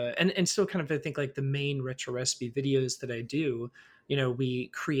and still kind of, I think like the main retro recipe videos that I do, we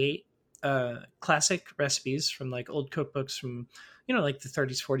create classic recipes from like old cookbooks from like the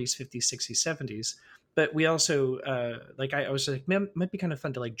 30s 40s 50s 60s 70s, but we also like I was like, man, it might be kind of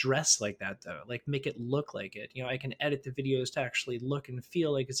fun to like dress like that though, like make it look like it. I can edit the videos to actually look and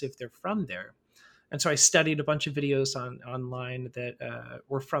feel like as if they're from there. And so I studied a bunch of videos online that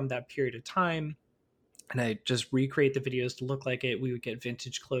were from that period of time, and I just recreate the videos to look like it. We would get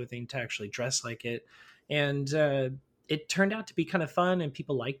vintage clothing to actually dress like it, and it turned out to be kind of fun, and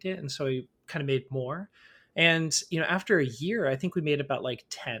people liked it, and so I kind of made more. And after a year, I think we made about like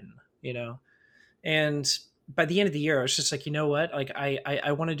 10. And by the end of the year, I was just like, you know what? Like,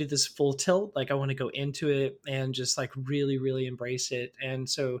 I want to do this full tilt. Like, I want to go into it and just like really, really embrace it. And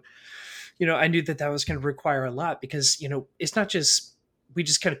so, I knew that was going to require a lot because, it's not just, we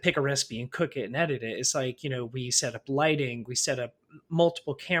just kind of pick a recipe and cook it and edit it. It's like, we set up lighting, we set up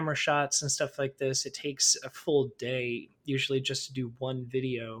multiple camera shots and stuff like this. It takes a full day usually just to do one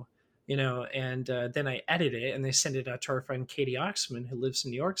video, and then I edit it and they send it out to our friend Katie Oxman, who lives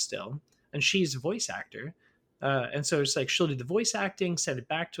in New York still, and she's a voice actor. And so it's like she'll do the voice acting, send it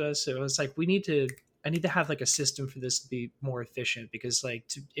back to us. So it was like I need to have like a system for this to be more efficient, because like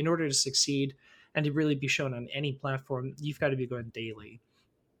in order to succeed and to really be shown on any platform, you've got to be going daily.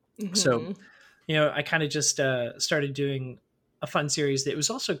 So, I kind of just started doing a fun series that was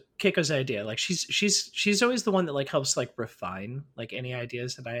also Keiko's idea. Like she's always the one that like helps like refine like any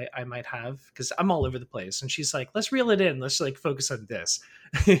ideas that I might have, because I'm all over the place, and she's like, let's reel it in, let's like focus on this.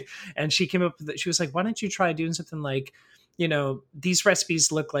 And she came up with she was like, why don't you try doing something like, these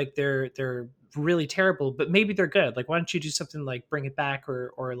recipes look like they're really terrible, but maybe they're good. Like, why don't you do something like Bring It Back,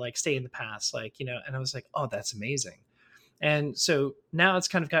 or like Stay in the Past, like, and I was like, oh, that's amazing. And so now it's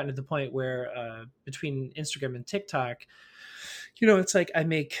kind of gotten to the point where between Instagram and TikTok, it's like I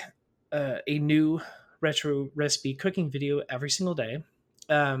make a new retro recipe cooking video every single day.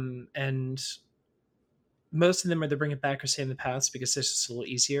 And most of them are the Bring It Back or Stay in the Past, because it's just a little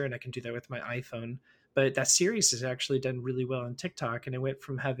easier and I can do that with my iPhone. But that series has actually done really well on TikTok. And it went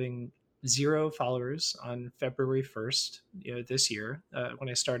from having 0 followers on February 1st, this year, when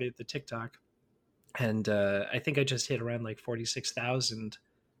I started the TikTok. And I think I just hit around like 46,000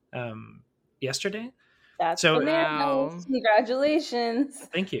 yesterday. That's so bananas. Congratulations.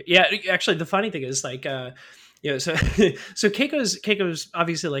 Thank you. Yeah, actually, the funny thing is like, so so Keiko's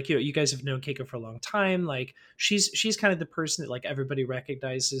obviously like, you guys have known Keiko for a long time. Like she's kind of the person that like everybody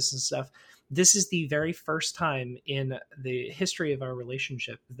recognizes and stuff. This is the very first time in the history of our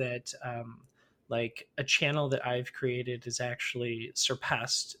relationship that like a channel that I've created has actually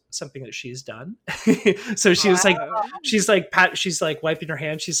surpassed something that she's done. So she was like, she's like wiping her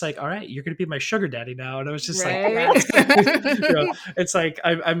hands. She's like, all right, you're going to be my sugar daddy now. And I was just like, it's like,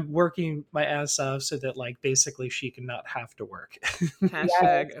 I'm working my ass off so that like, basically she can not have to work.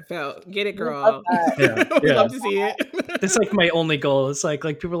 Hashtag felt. Get it, girl. Love to see it. It's like my only goal. It's like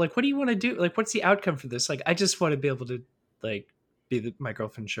people are like, what do you want to do? Like, what's the outcome for this? Like, I just want to be able to like, be my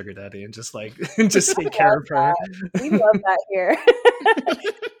girlfriend's sugar daddy and just like just take care of her. We love that here.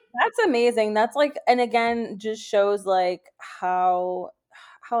 That's amazing. That's like, and again, just shows like how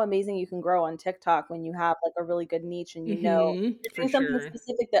amazing you can grow on TikTok when you have like a really good niche and you're doing something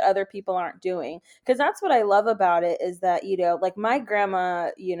specific that other people aren't doing. Because that's what I love about it, is that like my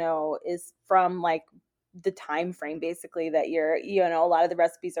grandma is from like the time frame basically that a lot of the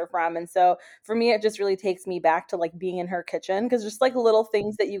recipes are from. And so for me, it just really takes me back to like being in her kitchen, because just like little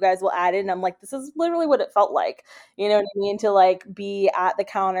things that you guys will add in, I'm like, this is literally what it felt like, you know what I mean, to like be at the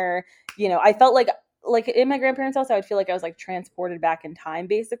counter. I felt like in my grandparents' house, I would feel like I was like transported back in time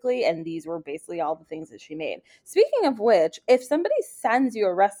basically, and these were basically all the things that she made. Speaking of which, if somebody sends you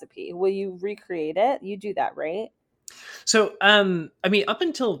a recipe, will you recreate it? You do that, right? So, I mean, up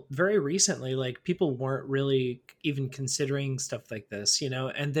until very recently, like people weren't really even considering stuff like this,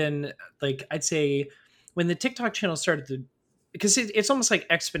 and then like, I'd say when the TikTok channel started to, because it's almost like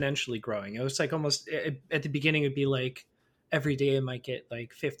exponentially growing. It was like almost at the beginning, it'd be like every day I might get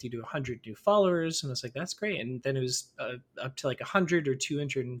like 50 to 100 new followers. And I was like, that's great. And then it was up to like 100 or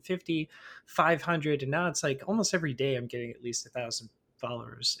 250, 500. And now it's like almost every day I'm getting at least 1,000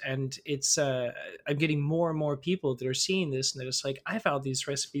 followers. And it's I'm getting more and more people that are seeing this, and they're just like, I found these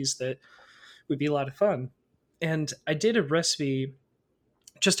recipes that would be a lot of fun. And I did a recipe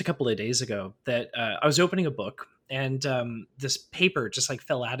just a couple of days ago that I was opening a book, and this paper just like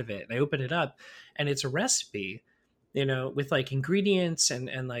fell out of it, and I opened it up, and it's a recipe, with like ingredients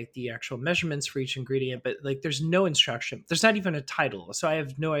and like the actual measurements for each ingredient, but like there's no instruction. There's not even a title. So I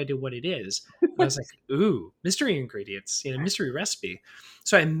have no idea what it is. And I was like, ooh, mystery ingredients, mystery recipe.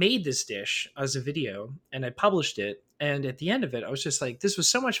 So I made this dish as a video and I published it. And at the end of it, I was just like, this was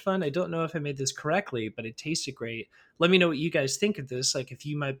so much fun. I don't know if I made this correctly, but it tasted great. Let me know what you guys think of this. Like if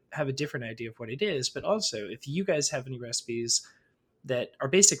you might have a different idea of what it is, but also if you guys have any recipes that are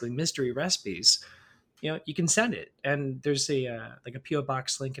basically mystery recipes, you can send it. And there's a like a PO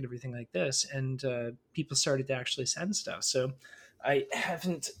box link and everything like this. And people started to actually send stuff. So I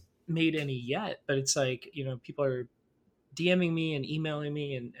haven't made any yet, but it's like, people are DMing me and emailing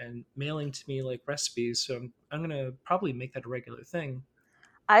me and mailing to me like recipes. So I'm going to probably make that a regular thing.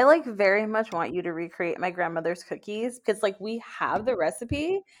 I like very much want you to recreate my grandmother's cookies, because like we have the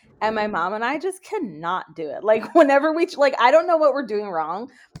recipe and my mom and I just cannot do it. Like whenever we like, I don't know what we're doing wrong,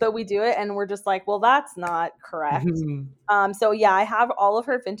 but we do it and we're just like, well, that's not correct. So yeah, I have all of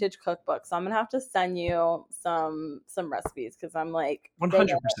her vintage cookbooks. So I'm gonna have to send you some recipes, because I'm like 100%.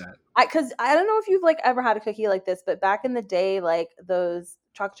 Because I don't know if you've like ever had a cookie like this, but back in the day, like those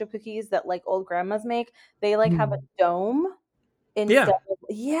chocolate chip cookies that like old grandmas make, they like have a dome. instead Yeah. of,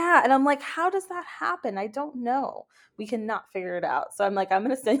 yeah, and I'm like, how does that happen? I don't know. We cannot figure it out. So I'm like, I'm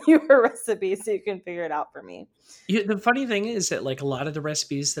gonna send you a recipe so you can figure it out for me. The funny thing is that like a lot of the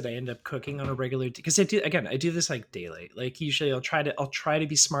recipes that I end up cooking on a regular, because I do this like daily. Like usually I'll try to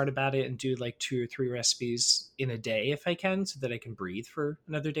be smart about it and do like 2 or 3 recipes in a day if I can, so that I can breathe for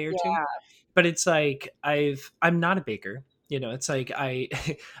another day or two. Yeah. But it's like I'm not a baker. It's like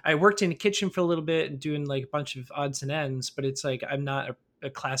I worked in the kitchen for a little bit and doing like a bunch of odds and ends, but it's like I'm not a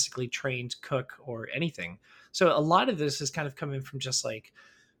classically trained cook or anything. So a lot of this is kind of coming from just like,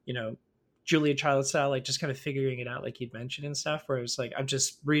 you know, Julia Child style, like just kind of figuring it out, like you'd mentioned and stuff, where it was like I'm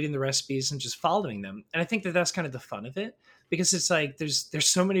just reading the recipes and just following them. And I think that that's kind of the fun of it, because it's like there's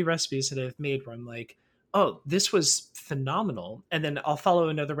so many recipes that I've made where I'm like, oh, this was phenomenal. And then I'll follow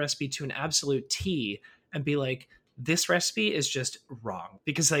another recipe to an absolute T and be like, this recipe is just wrong,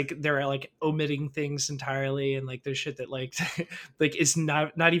 because like they're like omitting things entirely, and like there's shit that like like is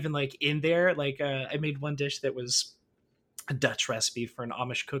not even like in there. Like I made one dish that was a Dutch recipe for an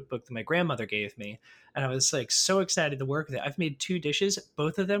Amish cookbook that my grandmother gave me. And I was like so excited to work with it. I've made 2 dishes.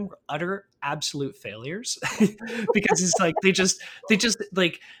 Both of them were utter absolute failures because it's like they just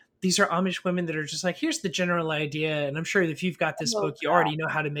like these are Amish women that are just like, here's the general idea. And I'm sure if you've got this Oh, book, you already know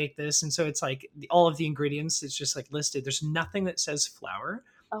how to make this. And so it's like all of the ingredients, it's just like listed. There's nothing that says flour.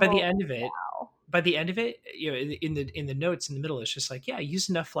 By the oh, end of it, wow. in the notes in the middle, it's just like, yeah, use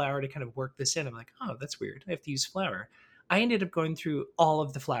enough flour to kind of work this in. I'm like, oh, that's weird. I have to use flour. I ended up going through all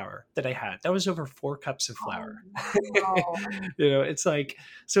of the flour that I had. That was over 4 cups of Oh, flour. wow. It's like,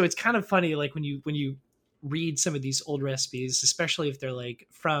 so it's kind of funny, like when you read some of these old recipes, especially if they're like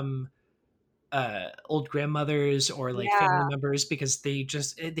from old grandmothers or like Yeah. family members, because they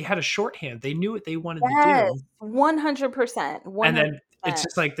had a shorthand. They knew what they wanted to Yes. do, 100%. and then it's 100%.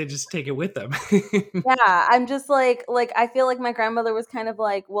 just like they just take it with them. Yeah, I'm just like I feel like my grandmother was kind of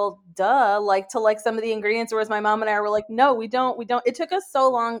like, well, duh, like to like some of the ingredients, whereas my mom and I were like, no, we don't. It took us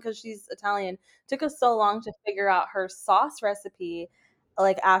so long because she's Italian. Took us so long to figure out her sauce recipe.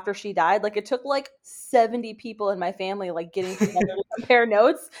 Like after she died, like it took like 70 people in my family like getting together to compare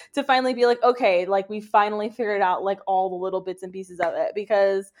notes to finally be like, okay, like we finally figured out like all the little bits and pieces of it,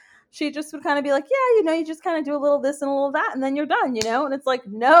 because she just would kind of be like, yeah, you just kind of do a little this and a little that and then you're done. And it's like,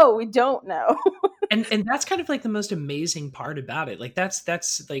 no, we don't know. And that's kind of like the most amazing part about it. Like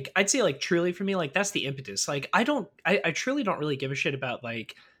that's like, I'd say like truly for me, like that's the impetus. Like I truly don't really give a shit about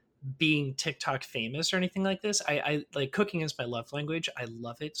like being TikTok famous or anything like this. I like cooking is my love language. I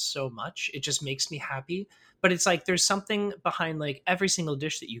love it so much. It just makes me happy. But it's like there's something behind like every single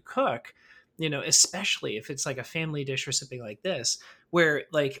dish that you cook, especially if it's like a family dish or something like this, where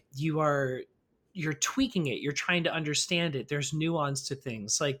like you're tweaking it, you're trying to understand it. There's nuance to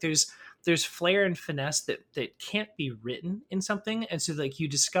things. Like there's flair and finesse that can't be written in something, and so like you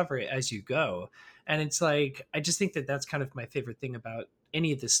discover it as you go. And it's like I just think that that's kind of my favorite thing about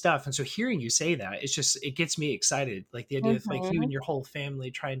any of this stuff. And so hearing you say that, it gets me excited, like the idea of like you and Mhm. your whole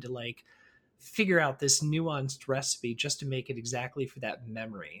family trying to like figure out this nuanced recipe just to make it exactly for that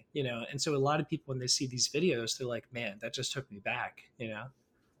memory. And so a lot of people when they see these videos, they're like, man, that just took me back.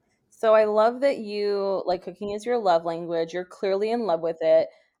 So I love that you like cooking is your love language. You're clearly in love with it.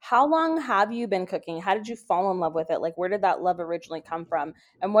 How long have you been cooking? How did you fall in love with it? Like, where did that love originally come from?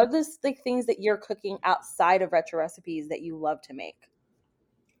 And what are the like, things that you're cooking outside of retro recipes that you love to make?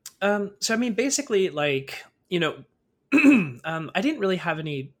 So I mean, basically, like I didn't really have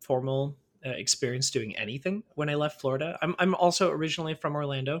any formal experience doing anything when I left Florida. I'm also originally from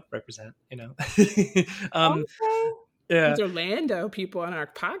Orlando, represent. um, Okay. yeah, These Orlando people on our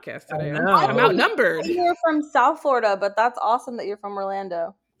podcast I today. I I'm know. didn't know outnumbered. that you were from South Florida, but that's awesome that you're from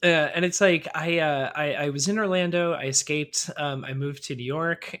Orlando. And it's like I was in Orlando. I escaped. I moved to New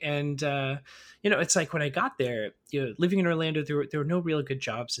York, and it's like when I got there, living in Orlando, there were no real good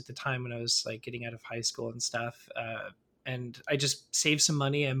jobs at the time when I was like getting out of high school and stuff. And I just saved some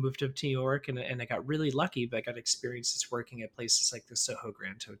money. I moved up to New York, and I got really lucky. But I got experiences working at places like the Soho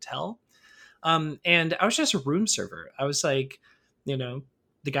Grand Hotel. And I was just a room server. I was like, you know,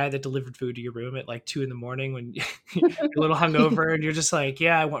 the guy that delivered food to your room at like 2 in the morning when you're a little hungover and you're just like,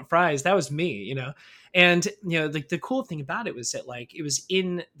 yeah, I want fries. That was me. And, like the cool thing about it was that like it was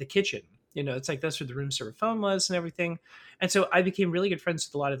in the kitchen. It's like that's where the room server phone was and everything. And so I became really good friends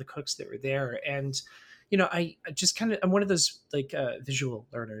with a lot of the cooks that were there. And I just kind of I'm one of those like visual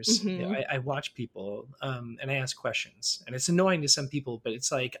learners. Hmm. I watch people and I ask questions, and it's annoying to some people, but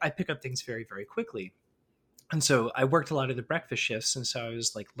it's like I pick up things very very quickly. And so I worked a lot of the breakfast shifts. And so I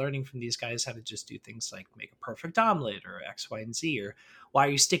was like learning from these guys how to just do things like make a perfect omelet or X, Y, and Z, or why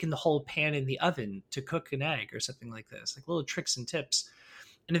are you sticking the whole pan in the oven to cook an egg or something like this, like little tricks and tips.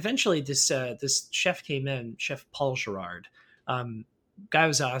 And eventually this chef came in, Chef Paul Gerard. Guy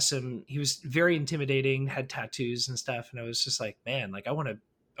was awesome. He was very intimidating, had tattoos and stuff. And I was just like, man, like I want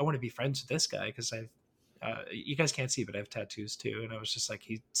to be friends with this guy because you guys can't see, but I have tattoos too. And I was just like,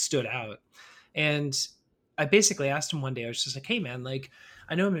 he stood out. And I basically asked him one day, I was just like, hey man, like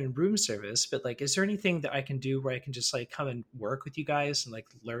I know I'm in room service, but like, is there anything that I can do where I can just like come and work with you guys and like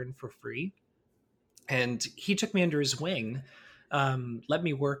learn for free? And he took me under his wing, let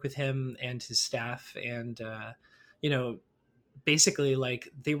me work with him and his staff. And, you know, basically like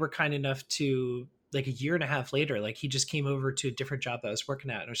they were kind enough to, like a year and a half later, like he just came over to a different job that I was working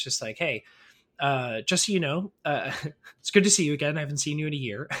at. And it was just like, hey, just so you know, it's good to see you again. I haven't seen you in a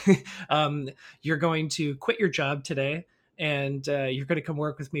year. You're going to quit your job today and you're going to come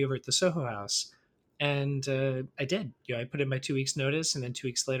work with me over at the Soho House. And I did. You know, I put in my 2 weeks notice, and then 2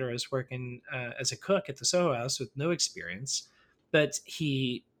 weeks later I was working as a cook at the Soho House with no experience. But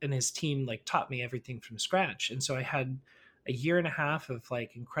he and his team like taught me everything from scratch. And so I had a year and a half of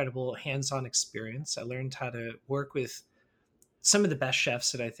like incredible hands-on experience. I learned how to work with some of the best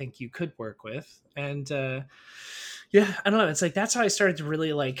chefs that I think you could work with. And yeah, I don't know. It's like, that's how I started to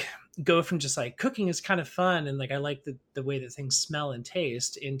really like go from just like cooking is kind of fun. And like, I like the way that things smell and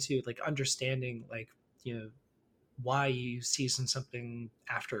taste into like understanding, like, you know, why you season something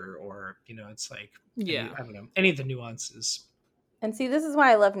after, or, you know, it's like, Yeah. I don't know, any of the nuances. And see, this is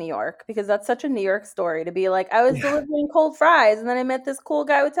why I love New York, because that's such a New York story to be like, I was delivering cold fries and then I met this cool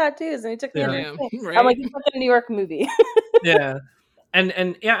guy with tattoos and he took me under his wing. Right? I'm like, it's like a New York movie. Yeah.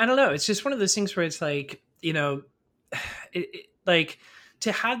 And yeah, I don't know. It's just one of those things where it's like, you know, like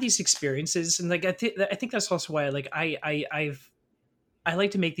to have these experiences. And like, I think that's also why like I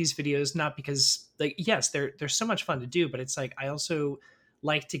like to make these videos, not because like, yes, they're so much fun to do, but it's like, I also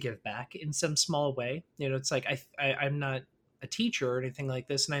like to give back in some small way. You know, it's like, I'm not a teacher or anything like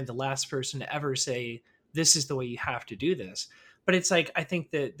this. And I'm the last person to ever say, this is the way you have to do this. But it's like, I think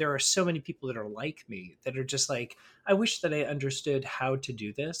that there are so many people that are like me that are just like, I wish that I understood how to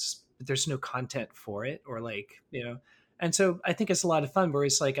do this, but there's no content for it, or like, you know. And so I think it's a lot of fun where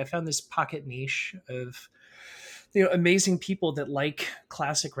it's like, I found this pocket niche of, you know, amazing people that like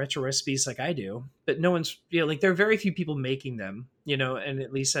classic retro recipes like I do, but no one's, you know, like there are very few people making them, you know, and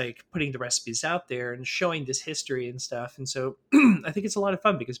at least like putting the recipes out there and showing this history and stuff. And so I think it's a lot of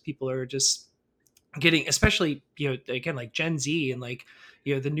fun because people are just getting, especially, you know, again, like Gen Z and like,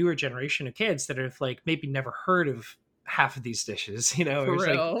 you know, the newer generation of kids that have like maybe never heard of half of these dishes, you know. For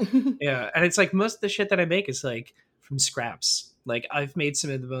real. Like, yeah. And it's like most of the shit that I make is like from scraps. Like I've made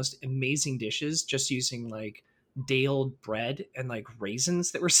some of the most amazing dishes just using like day-old bread and like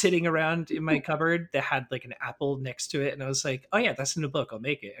raisins that were sitting around in my cupboard that had like an apple next to it. And I was like, oh yeah, that's in the book, I'll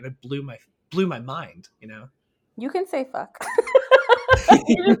make it. And it blew my mind, you know. You can say fuck.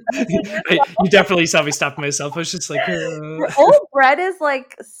 You definitely saw me stop myself. I was just like, old bread is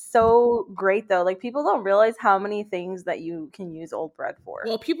like so great though. Like people don't realize how many things that you can use old bread for.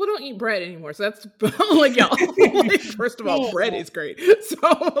 Well, people don't eat bread anymore, so that's like, y'all. Like, first of all, bread is great. So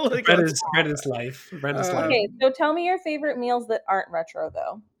like, bread is life. Bread is life. Okay, so tell me your favorite meals that aren't retro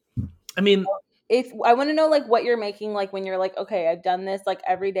though. I mean, if I want to know like what you're making, like when you're like, okay, I've done this like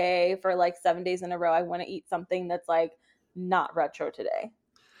every day for like 7 days in a row. I want to eat something that's like not retro today.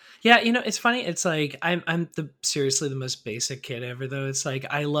 Yeah, you know, it's funny. It's like I'm seriously the most basic kid ever though. It's like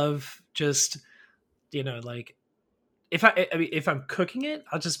I love just, you know, like if I'm cooking it,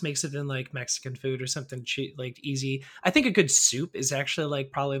 I'll just make something like Mexican food or something cheap, like easy. I think a good soup is actually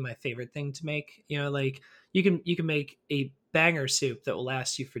like probably my favorite thing to make. You know, like you can make a banger soup that will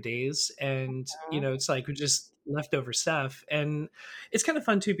last you for days, and you know, it's like just leftover stuff. And it's kind of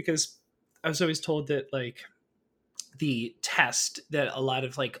fun too because I was always told that like the test that a lot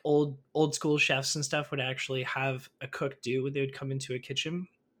of like old school chefs and stuff would actually have a cook do when they would come into a kitchen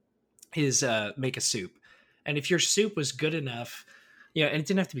is make a soup. And if your soup was good enough, you know, and it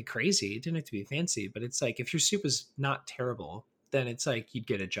didn't have to be crazy, it didn't have to be fancy, but it's like if your soup was not terrible, then it's like you'd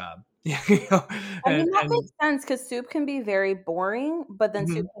get a job. You know? I mean, that makes sense because soup can be very boring, but then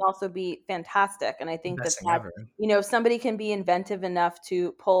soup can also be fantastic. And I think that you know, somebody can be inventive enough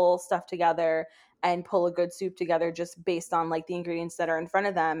to pull stuff together and pull a good soup together just based on like the ingredients that are in front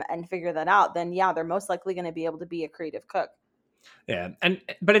of them and figure that out, then yeah, they're most likely going to be able to be a creative cook. Yeah.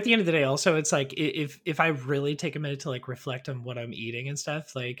 But at the end of the day, also, it's like if I really take a minute to like reflect on what I'm eating and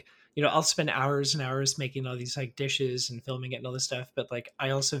stuff, like, I'll spend hours and hours making all these like dishes and filming it and all this stuff. But like,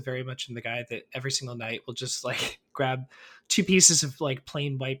 I also very much am the guy that every single night will just like grab 2 pieces of like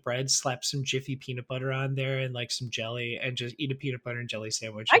plain white bread, slap some Jiffy peanut butter on there and like some jelly, and just eat a peanut butter and jelly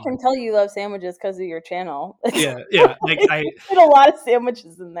sandwich. I can tell you love sandwiches because of your channel. Yeah. Like I put a lot of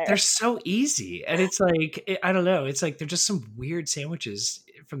sandwiches in there. They're so easy, and it's like I don't know. It's like they're just some weird sandwiches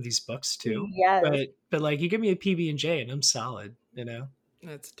from these books too. Yes. But like you give me a PB&J and I'm solid.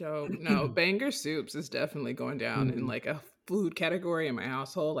 That's dope. No, Banger Soups is definitely going down in like a food category in my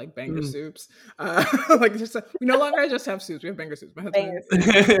household, like Banger Soups. Like we no longer just have soups; we have Banger Soups. My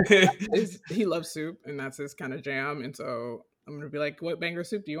husband he loves soup, and that's his kind of jam. And so I'm gonna be like, "What Banger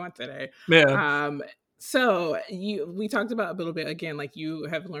Soup do you want today?" Yeah. So we talked about a little bit again, like you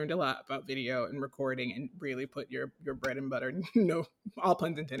have learned a lot about video and recording and really put your bread and butter, no, all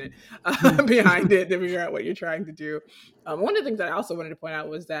puns intended, behind it to figure out what you're trying to do. One of the things that I also wanted to point out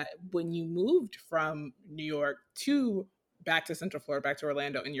was that when you moved from New York back to Central Florida, back to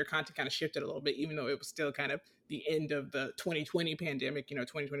Orlando, and your content kind of shifted a little bit, even though it was still kind of the end of the 2020 pandemic,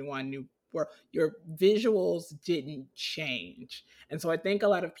 2021 where your visuals didn't change. And so I think a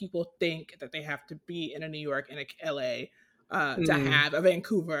lot of people think that they have to be in a New York and a LA to have a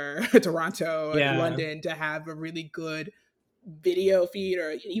Vancouver, Toronto, and London to have a really good video feed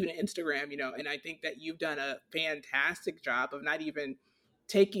or even Instagram, and I think that you've done a fantastic job of not even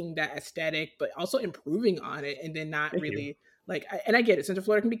taking that aesthetic, but also improving on it, and then not Thank really you. Like, and I get it. Central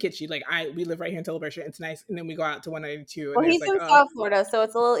Florida can be kitschy. Like we live right here in Celebration. It's nice. And then we go out to 192. Well, he's like, in South Florida, so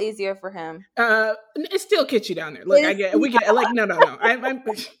it's a little easier for him. It's still kitschy down there. Look, we get like, no. I'm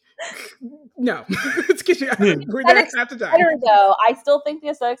no, it's kitschy. We're there half the time. Better though. I still think the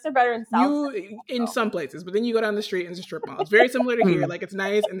aesthetics are better in South. In some places, but then you go down the street and it's a strip mall. It's very similar to here. Like it's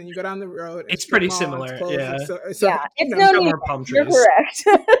nice, and then you go down the road. It's pretty similar. Yeah. It's no palm trees. You're correct.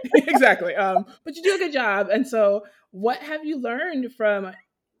 Exactly. But you do a good job. And so, what have you learned from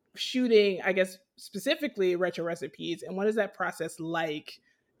shooting, I guess, specifically retro recipes, and what is that process like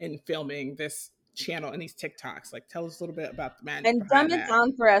in filming this channel and these TikToks? Like, tell us a little bit about the magic. And dumb it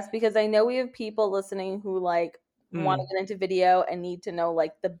down for us, because I know we have people listening who like want to get into video and need to know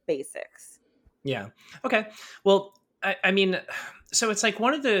like the basics. Yeah. Okay. Well, I mean, so it's like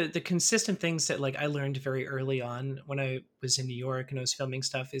one of the consistent things that like I learned very early on when I was in New York and I was filming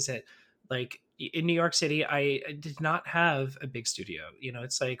stuff is that like in New York City, I did not have a big studio.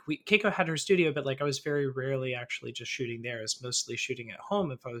 It's like Keiko had her studio, but like I was very rarely actually just shooting there. I was mostly shooting at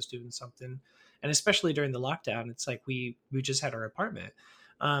home if I was doing something. And especially during the lockdown, it's like we just had our apartment,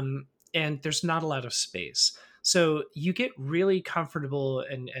 and there's not a lot of space. So you get really comfortable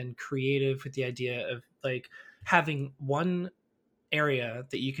and creative with the idea of like having one area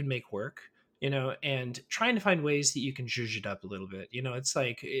that you can make work, and trying to find ways that you can zhuzh it up a little bit. It's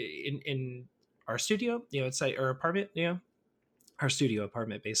like in our studio, it's like our apartment, our studio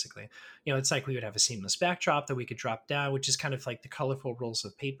apartment, basically. It's like we would have a seamless backdrop that we could drop down, which is kind of like the colorful rolls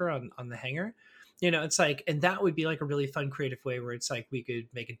of paper on the hanger. It's like, and that would be like a really fun creative way where it's like we could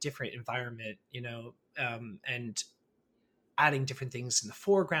make a different environment, and adding different things in the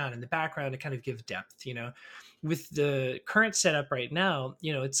foreground and the background to kind of give depth. With the current setup right now,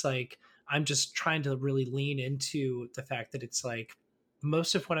 it's like I'm just trying to really lean into the fact that it's like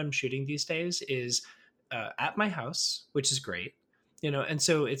most of what I'm shooting these days is at my house, which is great. And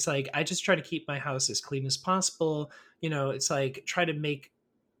so it's like I just try to keep my house as clean as possible. It's like try to make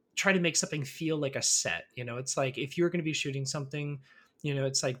something feel like a set. It's like if you're going to be shooting something,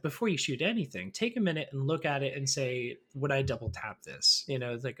 it's like before you shoot anything, take a minute and look at it and say, would I double tap this?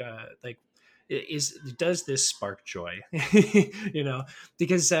 Does this spark joy?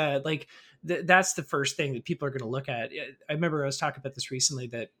 Because that's the first thing that people are going to look at. I remember I was talking about this recently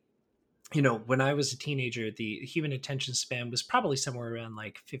that when I was a teenager, the human attention span was probably somewhere around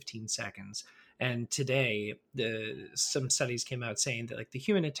like 15 seconds. And today, some studies came out saying that like the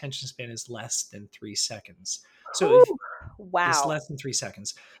human attention span is less than 3 seconds. So it's less than 3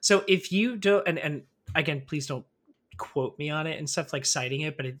 seconds. So if you don't, and again, please don't quote me on it and stuff, like citing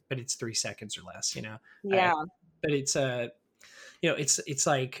it, but it's 3 seconds or less. Yeah. But it's it's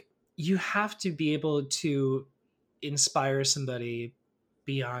like you have to be able to inspire somebody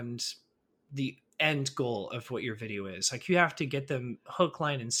beyond the end goal of what your video is. Like you have to get them hook,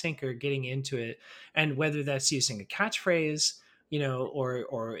 line, and sinker getting into it. And whether that's using a catchphrase,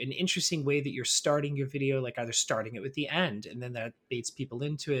 or an interesting way that you're starting your video, like either starting it with the end and then that baits people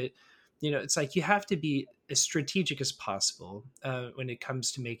into it. It's like you have to be as strategic as possible when it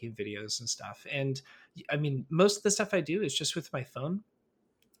comes to making videos and stuff. And I mean, most of the stuff I do is just with my phone.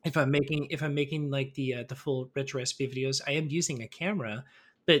 If I'm making like the full retro recipe videos, I am using a camera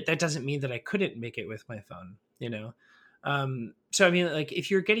but that doesn't mean that I couldn't make it with my phone, you know? So, I mean, like,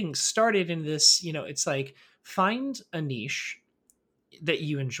 if you're getting started in this, you know, it's like find a niche that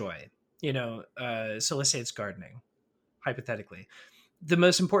you enjoy, you know? So let's say it's gardening, hypothetically. The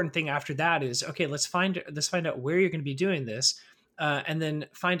most important thing after that is, okay, let's find out where you're going to be doing this, and then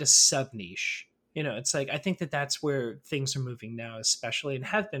find a sub niche. You know, it's like, I think that that's where things are moving now, especially, and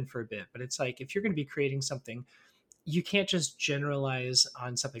have been for a bit. But it's like, if you're going to be creating something, you can't just generalize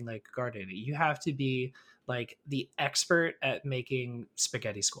on something like gardening. You have to be like the expert at making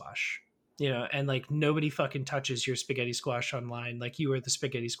spaghetti squash, you know, and like nobody fucking touches your spaghetti squash online. Like, you are the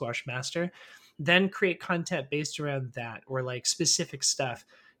spaghetti squash master. Then create content based around that, or like specific stuff.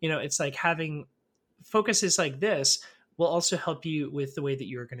 You know, it's like having focuses like this will also help you with the way that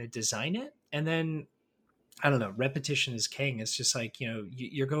you're going to design it. And then, I don't know, repetition is king. It's just like, you know,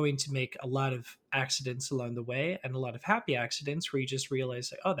 you're going to make a lot of accidents along the way, and a lot of happy accidents where you just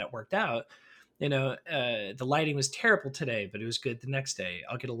realize, like, oh, that worked out. You know, the lighting was terrible today, but it was good the next day.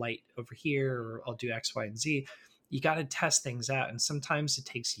 I'll get a light over here, or I'll do X, Y, and Z. You got to test things out. And sometimes it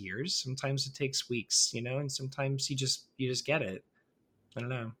takes years, sometimes it takes weeks, you know, and sometimes you just get it. I don't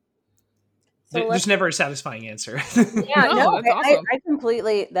know. So There's never a satisfying answer. Yeah, No, no, that's awesome.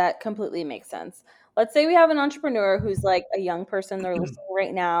 that completely makes sense. Let's say we have an entrepreneur who's like a young person, they're listening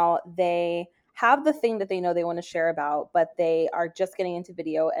right now. They have the thing that they know they want to share about, but they are just getting into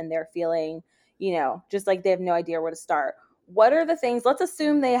video and they're feeling, you know, just like they have no idea where to start. What are the things? Let's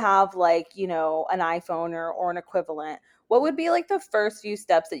assume they have like, you know, an iPhone or an equivalent. What would be like the first few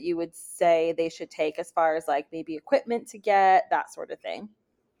steps that you would say they should take as far as like maybe equipment to get, that sort of thing?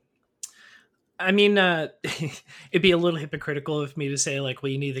 I mean, it'd be a little hypocritical of me to say, like,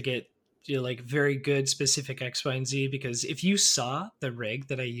 well, you need to get, you know, like very good specific X, Y, and Z, because if you saw the rig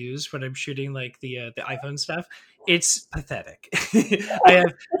that I use when I'm shooting like the iPhone stuff, it's pathetic. I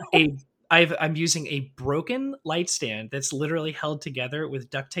have a I'm using a broken light stand that's literally held together with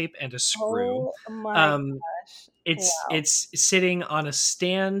duct tape and a screw. Oh my Um, gosh. Wow. it's sitting on a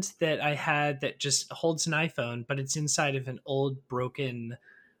stand that I had that just holds an iPhone, but it's inside of an old broken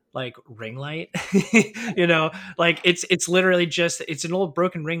like ring light. You know, like it's literally just, it's an old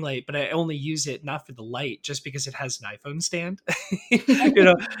broken ring light, but I only use it not for the light, just because it has an iPhone stand. You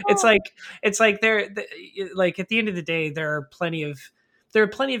know, it's like like at the end of the day, there are plenty of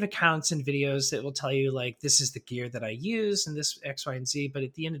accounts and videos that will tell you like, this is the gear that I use and this X, Y, and Z. But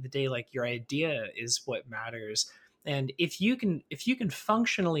at the end of the day, like, your idea is what matters. And if you can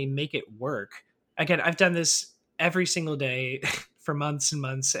functionally make it work, again, I've done this every single day for months and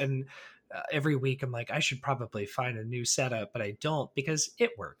months, and every week I'm like, I should probably find a new setup, but I don't, because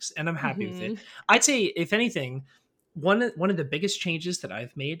it works and I'm happy with it. I'd say, if anything, one of the biggest changes that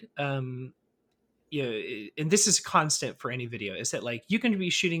I've made, you know, and this is constant for any video, is that like, you can be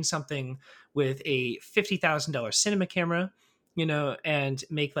shooting something with a $50,000 cinema camera, you know, and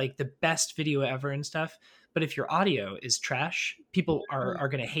make like the best video ever and stuff. But if your audio is trash, people are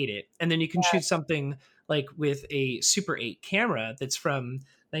going to hate it. And then you can shoot something like with a Super 8 camera that's from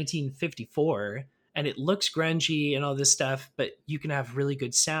 1954, and it looks grungy and all this stuff, but you can have really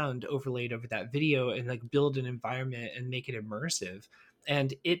good sound overlaid over that video and like build an environment and make it immersive.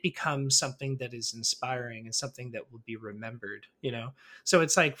 And it becomes something that is inspiring and something that will be remembered, you know? So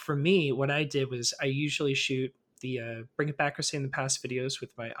it's like, for me, what I did was, I usually shoot the Bring It Back or Say in the Past videos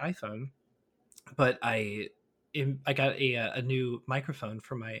with my iPhone, but I got a new microphone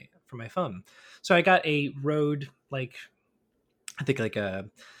for my phone. So I got a Rode, like, I think like a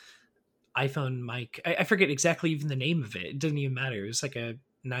iPhone mic. I forget exactly even the name of it. It doesn't even matter. It was like a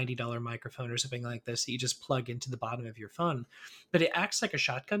 $90 microphone or something like this that you just plug into the bottom of your phone, but it acts like a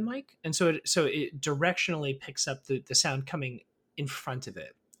shotgun mic, and so it directionally picks up the sound coming in front of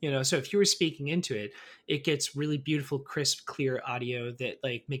it. You know, so if you were speaking into it, it gets really beautiful, crisp, clear audio that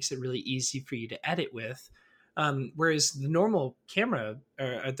like makes it really easy for you to edit with. Whereas the normal camera,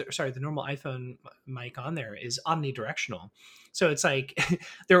 the normal iPhone mic on there is omnidirectional. So it's like,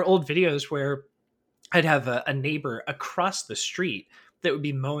 there are old videos where I'd have a neighbor across the street that would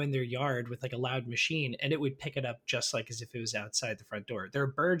be mowing their yard with like a loud machine, and it would pick it up just like as if it was outside the front door. There are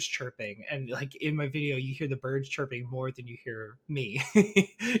birds chirping, and like in my video, you hear the birds chirping more than you hear me.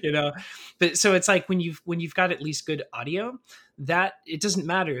 You know, but so it's like, when you've got at least good audio, that it doesn't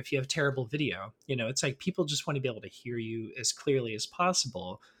matter if you have terrible video. You know, it's like, people just want to be able to hear you as clearly as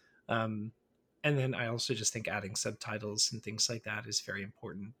possible. And then I also just think adding subtitles and things like that is very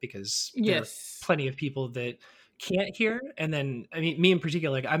important, because there are plenty of people that can't hear. And then, I mean, me in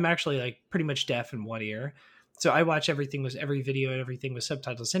particular, like, I'm actually like pretty much deaf in one ear. So I watch every video and everything with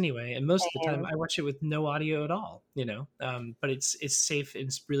subtitles anyway, and most of the time Same. I watch it with no audio at all. But it's safe. And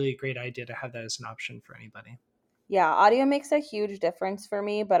it's really a great idea to have that as an option for anybody. Yeah, audio makes a huge difference for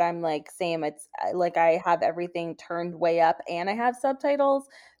me, but I'm like, same. It's like I have everything turned way up and I have subtitles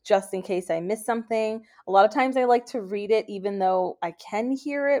just in case I miss something. A lot of times I like to read it even though I can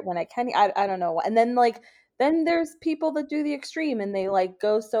hear it when I can. I don't know. And then then there's people that do the extreme and they like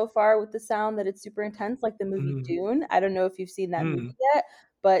go so far with the sound that it's super intense, like the movie Mm. Dune. I don't know if you've seen that movie Mm. yet,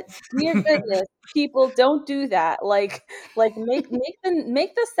 but dear goodness, people don't do that. Like make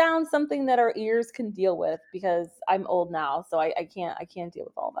the sound something that our ears can deal with because I'm old now, so I can't deal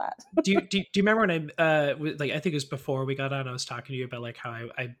with all that. Do you remember when I think it was before we got on, I was talking to you about like how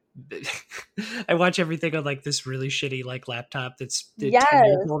I I watch everything on like this really shitty like laptop that's 10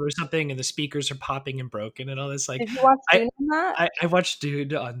 years Yes. old or something, and the speakers are popping and broken and all this. Like Did you watch I Dune on that? I watched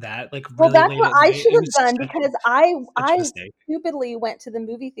Dude on that like Well, really that's late what at I night. should It have was done because I such a I mistake. stupidly went to the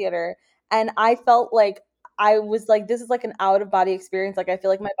movie theater and I felt like I was like, this is like an out of body experience. Like I feel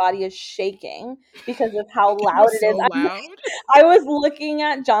like my body is shaking because of how It loud was it is. so loud. I was looking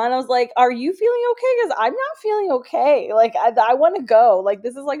at John. I was like, "Are you feeling okay?" Because I'm not feeling okay. Like I want to go. Like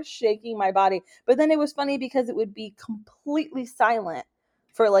this is like shaking my body. But then it was funny because it would be completely silent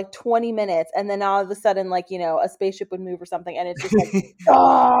for like 20 minutes, and then all of a sudden, like a spaceship would move or something, and it's just like,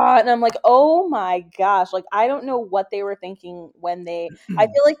 ah, and I'm like, oh my gosh, like I don't know what they were thinking when they. I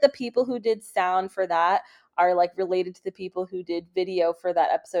feel like the people who did sound for that are like related to the people who did video for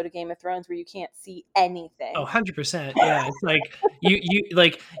that episode of Game of Thrones where you can't see anything. 100%. Yeah, it's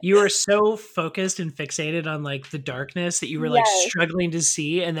like you are so focused and fixated on like the darkness that you were like Yes. struggling to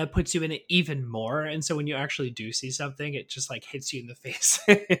see, and that puts you in it even more. And so when you actually do see something, it just like hits you in the face.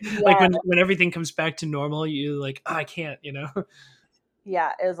 Like Yeah. when everything comes back to normal, you like, oh, I can't.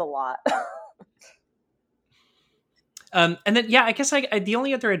 Yeah, it was a lot. And then yeah, I guess the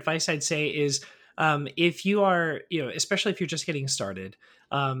only other advice I'd say is if you are, especially if you're just getting started,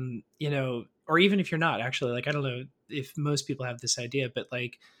 or even if you're not actually, like I don't know if most people have this idea, but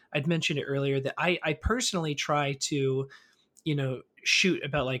like I'd mentioned it earlier that I personally try to, shoot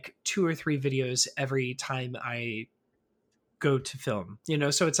about like 2 or 3 videos every time I go to film.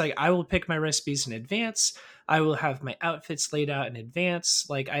 So it's like I will pick my recipes in advance. I will have my outfits laid out in advance.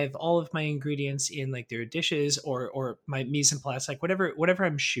 Like I have all of my ingredients in like their dishes or my mise en place, like whatever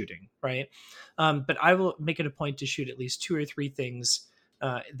I'm shooting, right? But I will make it a point to shoot at least 2 or 3 things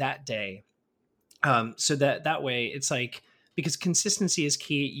that day, so that way it's like, because consistency is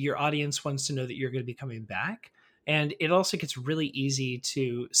key. Your audience wants to know that you're going to be coming back, and it also gets really easy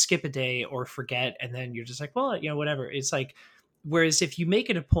to skip a day or forget, and then you're just like, well, whatever. It's like, whereas if you make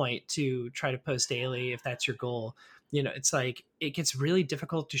it a point to try to post daily, if that's your goal, it's like it gets really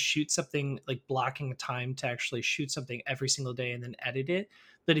difficult to shoot something, like blocking time to actually shoot something every single day and then edit it.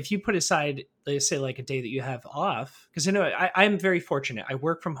 But if you put aside, let's say, like a day that you have off, because I know I'm very fortunate. I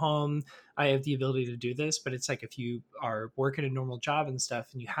work from home. I have the ability to do this, but it's like if you are working a normal job and stuff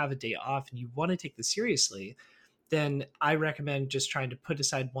and you have a day off and you want to take this seriously, then I recommend just trying to put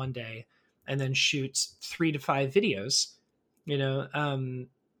aside one day and then shoot 3 to 5 videos,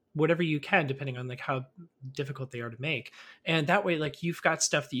 whatever you can, depending on like how difficult they are to make. And that way, like you've got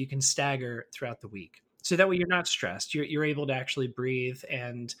stuff that you can stagger throughout the week. So that way you're not stressed. You're able to actually breathe,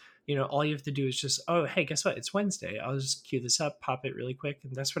 and all you have to do is just, oh, hey, guess what? It's Wednesday. I'll just cue this up, pop it really quick,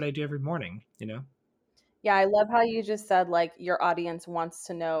 and that's what I do every morning. Yeah, I love how you just said like your audience wants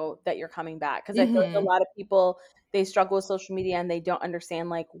to know that you're coming back because I feel like a Hmm. lot of people they struggle with social media and they don't understand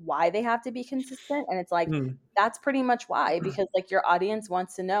like why they have to be consistent and it's like Mm. that's pretty much why because like your audience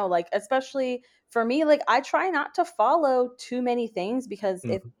wants to know like especially for me like I try not to follow too many things because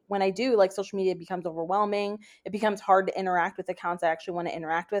if Mhm. when I do like social media becomes overwhelming, it becomes hard to interact with accounts I actually want to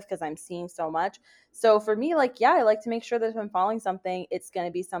interact with because I'm seeing so much. So for me like yeah, I like to make sure that if I'm following something, it's going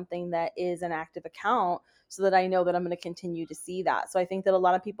to be something that is an active account so that I know that I'm going to continue to see that. So I think that a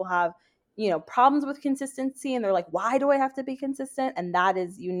lot of people have, problems with consistency and they're like, why do I have to be consistent? And that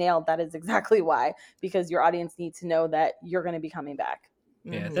is, you nailed that is exactly why, because your audience needs to know that you're going to be coming back.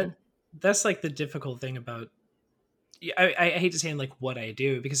 Yeah, Hmm. that's like the difficult thing about. I hate to say like what I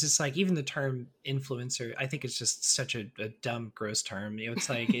do, because it's like even the term influencer, I think it's just such a dumb, gross term. It's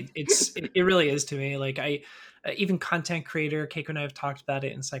like it really is to me. Like I even content creator, Keiko and I have talked about it,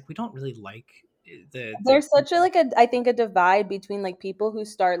 and it's like we don't really like the There's such a like a I think a divide between like people who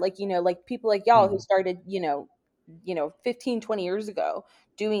start like like people like y'all who Mm. started 15, 20 years ago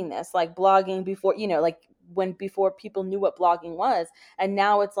doing this like blogging before like when before people knew what blogging was, and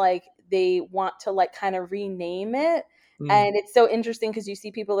now it's like they want to like kind of rename it. Mm. And it's so interesting because you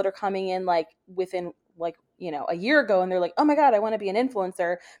see people that are coming in like within like, you know, a year ago, and they're like, oh my God, I want to be an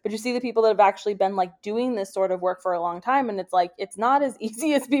influencer. But you see the people that have actually been like doing this sort of work for a long time, and it's like, it's not as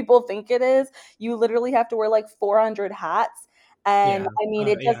easy as people think it is. You literally have to wear like 400 hats. And Yeah. I mean,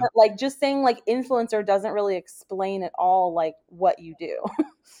 it Yeah. doesn't, like, just saying like influencer doesn't really explain at all like what you do.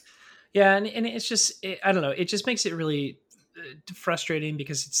 Yeah, and it's just I don't know. It just makes it really frustrating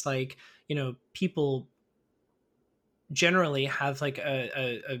because it's like, you know, people generally have like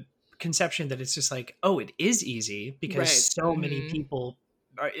a conception that it's just like, oh, it is easy because Right. so many people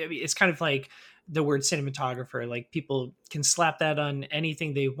are. I mean, it's kind of like the word cinematographer. Like people can slap that on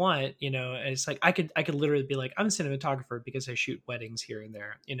anything they want, you know. And it's like I could literally be like, I'm a cinematographer because I shoot weddings here and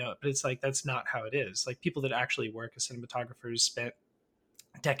there, you know. But it's like that's not how it is. Like people that actually work as cinematographers spent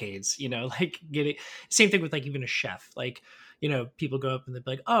decades, you know, like getting same thing with like even a chef. Like, you know, people go up and they're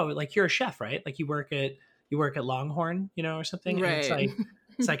like, oh, like you're a chef, right? Like you work at Longhorn, you know, or something. And Right.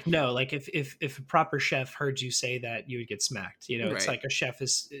 it's like no, like if a proper chef heard you say that, you would get smacked. You know, it's Right. like a chef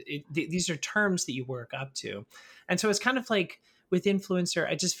is these are terms that you work up to. And so it's kind of like with influencer,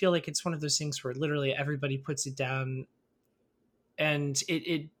 I just feel like it's one of those things where literally everybody puts it down, and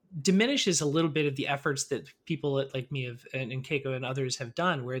it diminishes a little bit of the efforts that people like me have and Keiko and others have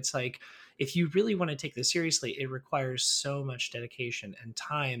done, where it's like, if you really want to take this seriously, it requires so much dedication and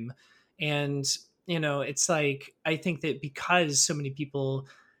time. And, you know, it's like, I think that because so many people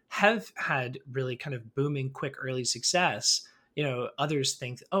have had really kind of booming, quick, early success, you know, others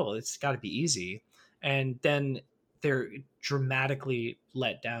think, oh, it's got to be easy. And then they're dramatically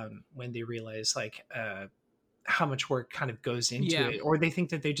let down when they realize like, how much work kind of goes into Yeah. it, or they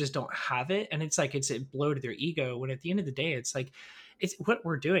think that they just don't have it, and it's like it's a blow to their ego, when at the end of the day it's like it's what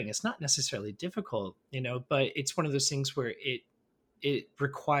we're doing, it's not necessarily difficult, you know, but it's one of those things where it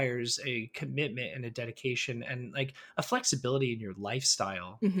requires a commitment and a dedication and like a flexibility in your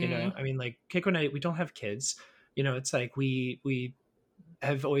lifestyle, you know. Hmm. I mean, like Keiko and I, we don't have kids, you know. It's like we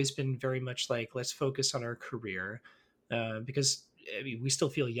have always been very much like, let's focus on our career, because I mean, we still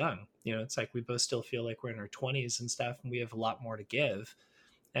feel young. You know, it's like we both still feel like we're in our 20s and stuff, and we have a lot more to give.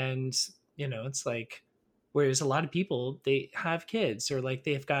 And, you know, it's like, whereas a lot of people, they have kids or like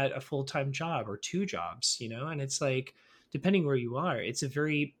they've got a full time job or two jobs, you know, and it's like, depending where you are, it's a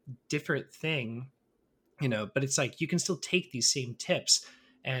very different thing, you know, but it's like you can still take these same tips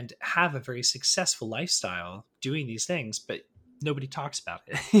and have a very successful lifestyle doing these things, but nobody talks about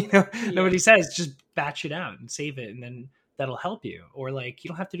it. You know, Yeah. nobody says just batch it out and save it, and then that'll help you. Or like you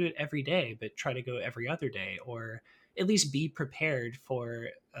don't have to do it every day, but try to go every other day, or at least be prepared for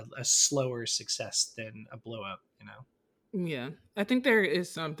a slower success than a blow up, you know. Yeah, I think there is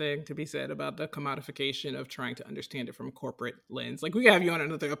something to be said about the commodification of trying to understand it from a corporate lens. Like we could have you on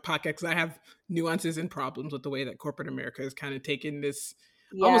another podcast, because I have nuances and problems with the way that corporate America has kind of taken this.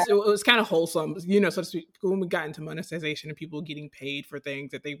 Yeah. Almost, it was kind of wholesome, you know, so to speak, when we got into monetization and people getting paid for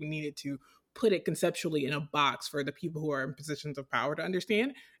things that they needed to put it conceptually in a box for the people who are in positions of power to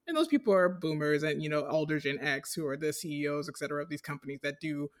understand. And those people are boomers and, you know, older Gen X, who are the CEOs, et cetera, of these companies that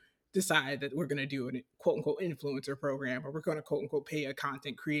do decide that we're going to do a quote unquote influencer program, or we're going to quote unquote pay a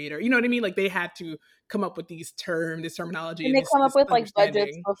content creator. You know what I mean? Like they had to come up with this terminology, And and they come up this with like budgets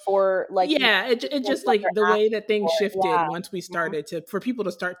understanding. before, like, you Yeah, it know, just what like they're the way asking that things for. shifted Yeah. once we Mhm. started to, for people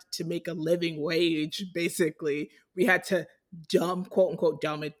to start to make a living wage, basically, we had to quote unquote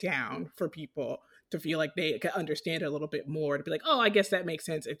dumb it down for people to feel like they could understand it a little bit more, to be like, oh, I guess that makes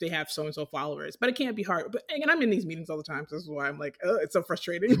sense if they have so and so followers. But it can't be hard. But again, I'm in these meetings all the time, so this is why I'm like, oh, it's so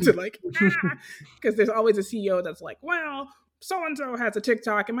frustrating to like, because there's always a CEO that's like, well, so and so has a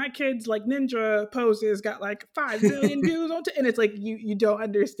TikTok, and my kid's like ninja poses got like 5 billion views on, and it's like you don't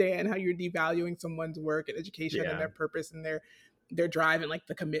understand how you're devaluing someone's work and education and Yeah. their purpose and their drive and like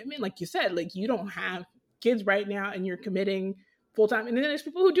the commitment. Like you said, like you don't have kids right now, and you're committing full time. And then there's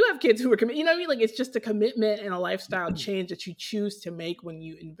people who do have kids who are committed. You know what I mean? Like it's just a commitment and a lifestyle change that you choose to make when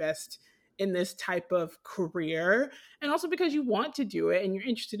you invest in this type of career, and also because you want to do it and you're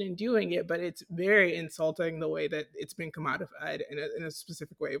interested in doing it. But it's very insulting the way that it's been commodified in a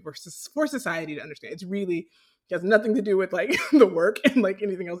specific way versus for society to understand. It's really, it has nothing to do with like the work and like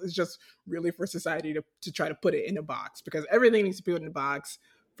anything else. It's just really for society to try to put it in a box, because everything needs to be put in a box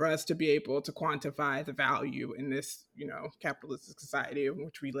for us to be able to quantify the value in this, you know, capitalistic society in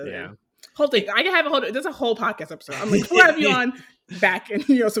which we live Yeah. in. Whole thing. I can have there's a whole podcast episode. I'm like, we'll have you on back, and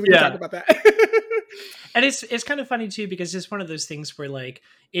you know, so we can talk about that. And it's kind of funny too, because it's one of those things where like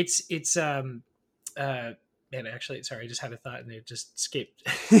it's man, actually, sorry, I just had a thought and it just escaped.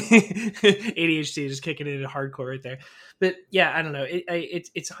 ADHD just kicking in hardcore right there. But yeah, I don't know.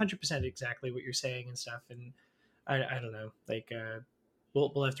 It's 100% exactly what you're saying and stuff. And I don't know, like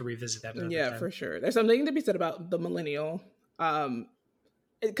we'll have to revisit that another Yeah, time. for sure. There's something to be said about the millennial,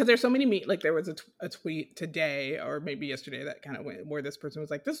 because there's so many like there was a tweet today or maybe yesterday that kind of went where this person was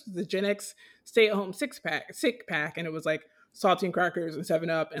like, this was the Gen X stay at home sick pack, and it was like saltine crackers and 7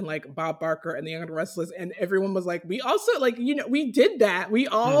 Up and like Bob Barker and the Young and Restless, and everyone was like, we also like, you know, we did that, we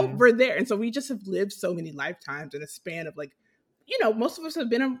all were there. And so we just have lived so many lifetimes in a span of like, you know, most of us have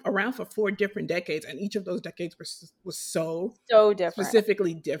been around for 4 different decades, and each of those decades was so different,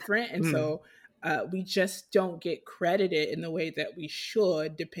 specifically different. And so we just don't get credited in the way that we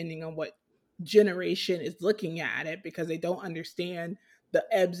should, depending on what generation is looking at it, because they don't understand the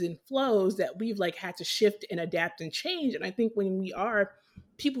ebbs and flows that we've like had to shift and adapt and change. And I think when we are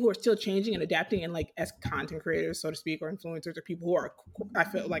people who are still changing and adapting, and like as content creators, so to speak, or influencers, or people who are, I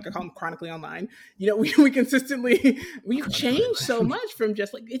feel like I call them chronically online, you know, we consistently, we've changed so much from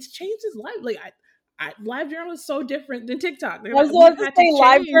just like, it's changed his life. Like Live Journal is so different than TikTok. I was going to say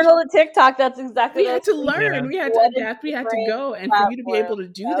Live Journal to TikTok. That's exactly we had to learn. Yeah. We had to adapt. We had to go. And for you to be able to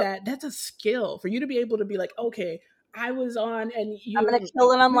do that, that's a skill. For you to be able to be like, okay, I was on, and I'm gonna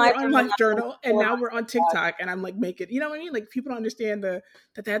kill it on Live Journal, and now we're on TikTok, and I'm like, make it. You know what I mean? Like people don't understand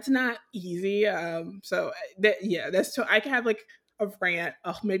that's not easy. So that's I can have like a rant,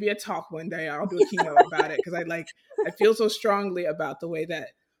 maybe a talk one day. I'll do a keynote about it, because I feel so strongly about the way that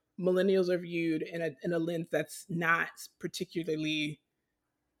millennials are viewed in a lens that's not particularly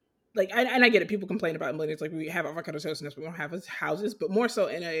like, and I get it. People complain about millennials, like we have avocado toast and we don't have houses, but more so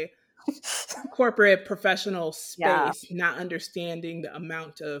in a corporate professional space, not understanding the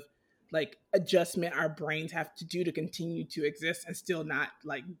amount of like adjustment our brains have to do to continue to exist and still not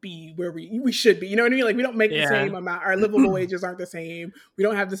like be where we should be. You know what I mean? Like we don't make the same amount. Our livable wages aren't the same. We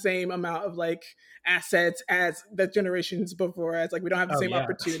don't have the same amount of like assets as the generations before us. Like we don't have the same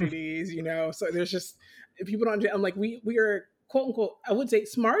opportunities, you know? So there's just, people don't, I'm like, we are quote unquote, I would say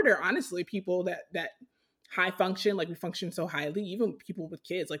smarter, honestly, people that high function, like we function so highly. Even people with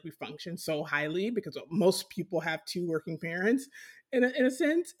kids, like we function so highly because most people have 2 working parents in a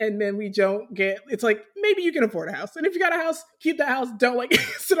sense. And then we don't get, it's like, maybe you can afford a house, and if you got a house, keep that house. Don't like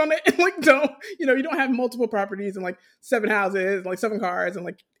sit on it, and like don't, you know, you don't have multiple properties and like 7 houses and like 7 cars and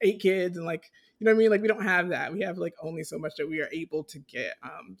like 8 kids and like, you know what I mean? Like we don't have that. We have like only so much that we are able to get.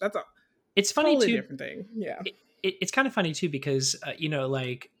 That's a it's funny totally too, different thing. Yeah, it's kind of funny too, because you know,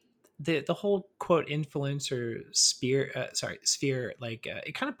 like the whole quote influencer sphere, like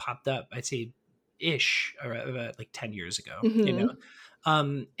it kind of popped up, I'd say ish, about like 10 years ago, you know.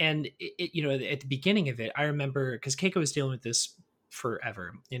 And it, you know, at the beginning of it, I remember, because Keiko was dealing with this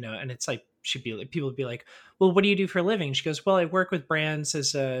forever, you know, and it's like, she'd be like, people would be like, well, what do you do for a living? She goes, well, I work with brands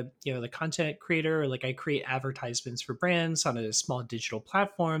as a, you know, the content creator, or like I create advertisements for brands on a small digital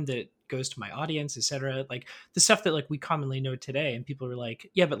platform that goes to my audience, etc. Like the stuff that like we commonly know today. And people are like,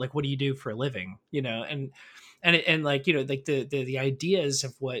 yeah, but like, what do you do for a living? You know, and like, you know, like the ideas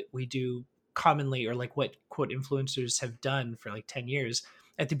of what we do commonly, or like what quote influencers have done for like 10 years.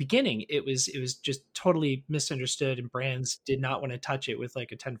 At the beginning, it was just totally misunderstood, and brands did not want to touch it with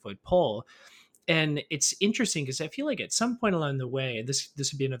like a 10-foot pole. And it's interesting because I feel like at some point along the way, and this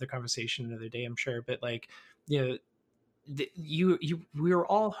would be another conversation another day, I'm sure, but like, you know, we were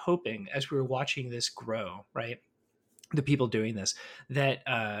all hoping, as we were watching this grow, right, the people doing this, that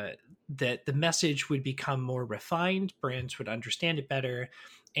that the message would become more refined, brands would understand it better,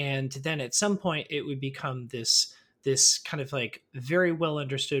 and then at some point it would become this kind of like very well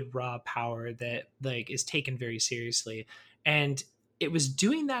understood raw power that like is taken very seriously. And it was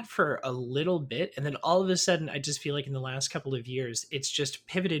doing that for a little bit, and then all of a sudden I just feel like in the last couple of years it's just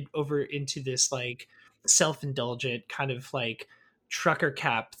pivoted over into this like self-indulgent kind of like trucker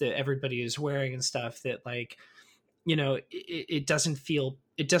cap that everybody is wearing and stuff, that like, you know, it doesn't feel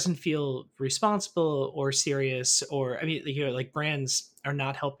responsible or serious. Or I mean, you know, like brands are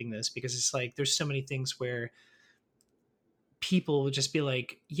not helping this, because it's like there's so many things where people will just be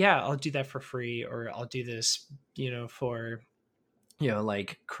like, yeah, I'll do that for free, or I'll do this, you know, for, you know,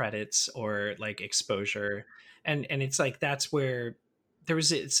 like credits or like exposure. And it's like, that's where there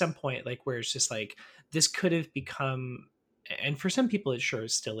was at some point like where it's just like, this could have become, and for some people it sure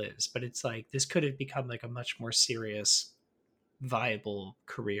still is, but it's like this could have become like a much more serious, viable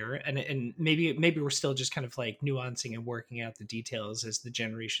career. And maybe we're still just kind of like nuancing and working out the details as the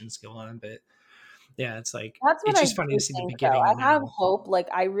generations go on. But yeah, it's like, that's what it's just funny to see the beginning. I have hope. Like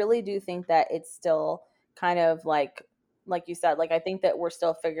I really do think that it's still kind of like you said, like I think that we're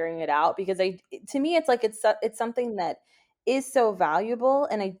still figuring it out, because to me it's like it's something that is so valuable.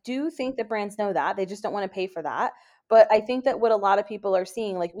 And I do think that brands know that. They just don't want to pay for that. But I think that what a lot of people are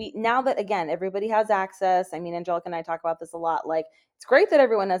seeing, like we now that again, everybody has access. I mean, Angelica and I talk about this a lot. Like it's great that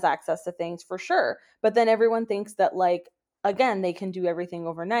everyone has access to things for sure. But then everyone thinks that like again, they can do everything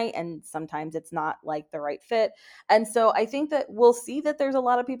overnight and sometimes it's not like the right fit. And so I think that we'll see that there's a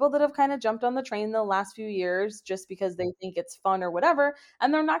lot of people that have kind of jumped on the train in the last few years just because they think it's fun or whatever,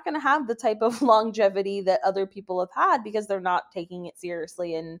 and they're not going to have the type of longevity that other people have had because they're not taking it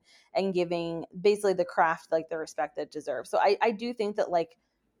seriously and giving basically the craft like the respect that it deserves. So I do think that like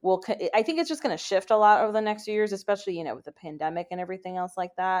I think it's just going to shift a lot over the next few years, especially with the pandemic and everything else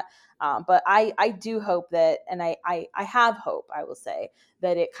like that. But I do hope that, and I have hope, I will say,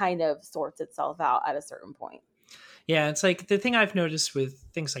 that it kind of sorts itself out at a certain point. Yeah, it's like the thing I've noticed with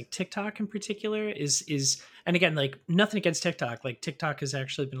things like TikTok in particular is and again, like nothing against TikTok. Like TikTok has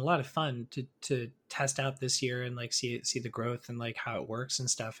actually been a lot of fun to test out this year and like see the growth and like how it works and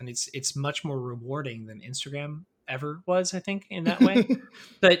stuff. And it's much more rewarding than Instagram ever was, I think, in that way.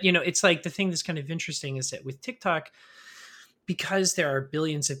 But it's like the thing that's kind of interesting is that with TikTok, because there are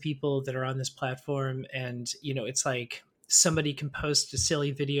billions of people that are on this platform, and it's like somebody can post a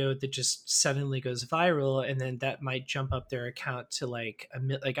silly video that just suddenly goes viral, and then that might jump up their account to like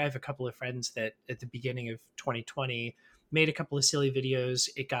like I have a couple of friends that at the beginning of 2020 made a couple of silly videos.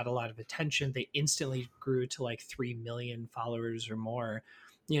 It got a lot of attention. They instantly grew to like 3 million followers or more.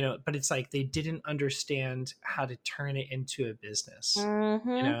 But it's like they didn't understand how to turn it into a business.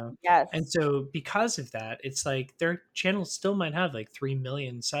 Yes. And so because of that, it's like their channel still might have like 3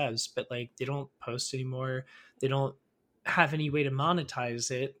 million subs, but like they don't post anymore. They don't have any way to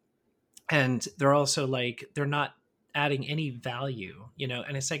monetize it. And they're also like, they're not adding any value,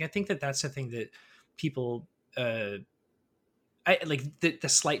 and it's like, I think that that's the thing that people, I like the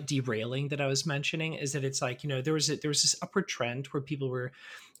slight derailing that I was mentioning is that it's like, there was this upward trend where people were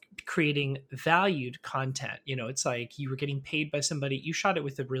creating valued content. It's like you were getting paid by somebody, you shot it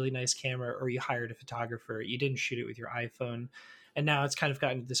with a really nice camera, or you hired a photographer, you didn't shoot it with your iPhone. And now it's kind of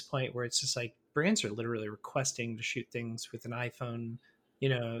gotten to this point where it's just like brands are literally requesting to shoot things with an iPhone,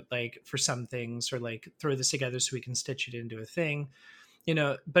 like for some things, or like throw this together so we can stitch it into a thing,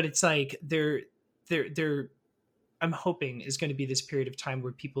 but it's like they're I'm hoping is going to be this period of time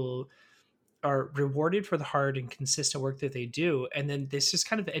where people are rewarded for the hard and consistent work that they do, and then this just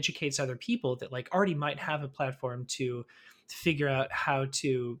kind of educates other people that like already might have a platform to figure out how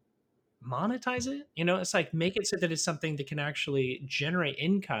to monetize it. It's like make it so that it's something that can actually generate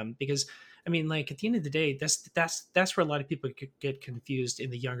income, because I mean, like at the end of the day, that's where a lot of people get confused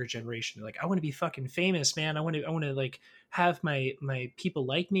in the younger generation. They're like, I want to be fucking famous, man. I want to like have my people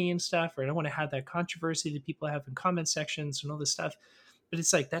like me and stuff, or I don't want to have that controversy that people have in comment sections and all this stuff. But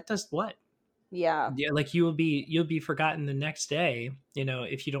it's like, that does what? Yeah. Yeah, like you'll be forgotten the next day,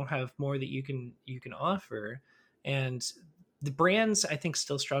 if you don't have more that you can offer. And the brands, I think,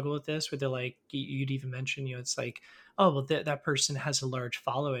 still struggle with this, where they're like, you'd even mention, it's like, oh well, that person has a large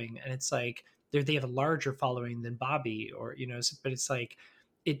following, and it's like they have a larger following than Bobby, or but it's like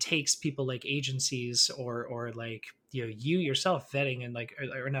it takes people like agencies or like you yourself vetting and like,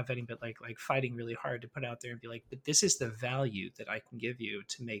 or not vetting, but like fighting really hard to put out there and be like, but this is the value that I can give you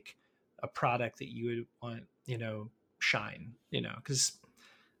to make a product that you would want, shine, because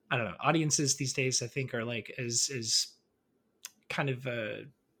I don't know, audiences these days I think are like as kind of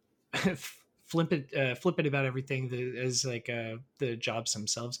flippant about everything that as like the jobs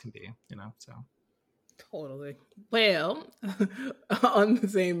themselves can be, so. Totally. Well, on the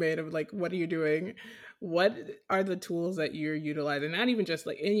same vein of like, what are you doing? What are the tools that you're utilizing? Not even just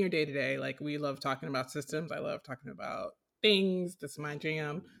like in your day to day. Like, we love talking about systems. I love talking about things. That's my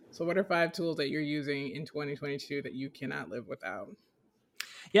jam. So, what are 5 tools that you're using in 2022 that you cannot live without?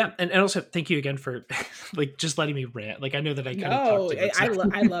 Yeah, and also thank you again for like just letting me rant. Like I know that I kind of No, talked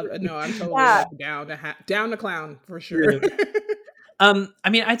about I love it. No, I'm totally Yeah. like down to clown for sure. I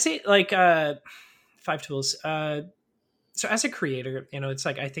mean, I'd say like 5 tools. So as a creator, it's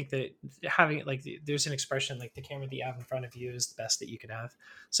like I think that having like there's an expression like the camera that you have in front of you is the best that you could have.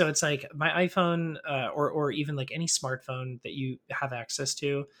 So it's like my iPhone, or even like any smartphone that you have access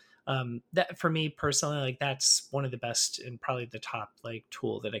to. That for me personally, like that's one of the best and probably the top like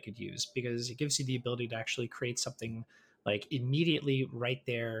tool that I could use, because it gives you the ability to actually create something like immediately right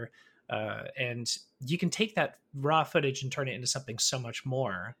there. And you can take that raw footage and turn it into something so much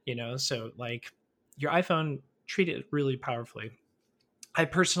more, so like your iPhone, treat it really powerfully. I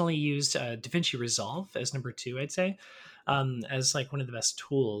personally used DaVinci Resolve as number 2, I'd say, as like one of the best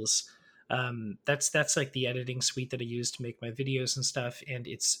tools. That's like the editing suite that I use to make my videos and stuff, and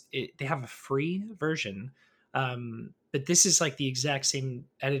they have a free version, but this is like the exact same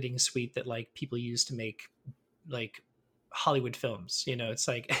editing suite that like people use to make like Hollywood films. You know, it's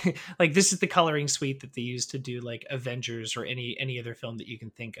like like this is the coloring suite that they use to do like Avengers or any other film that you can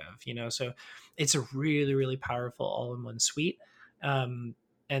think of. You know, so it's a really really powerful all in one suite.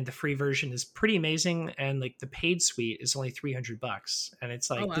 And the free version is pretty amazing, and like the paid suite is only $300, and it's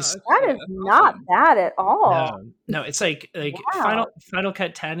like Oh wow, this. That is not awesome. bad at all. No, it's like Wow. Final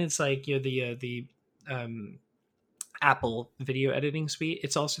Cut 10. It's like, you know, the um Apple video editing suite.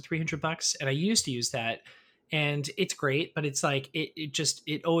 It's also $300, and I used to use that, and it's great, but it's like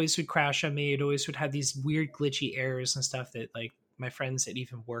it always would crash on me. It always would have these weird glitchy errors and stuff that like my friends that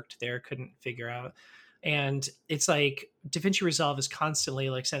even worked there couldn't figure out. And it's like DaVinci Resolve is constantly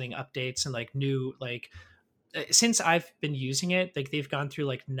like sending updates and like new like since I've been using it, like they've gone through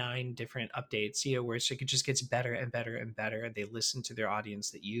like 9 different updates, you know, where it's like it just gets better and better and better, and they listen to their audience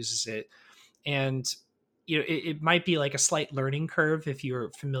that uses it. And you know, it might be like a slight learning curve if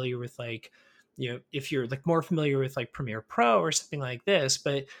you're familiar with like, you know, if you're like more familiar with like Premiere Pro or something like this.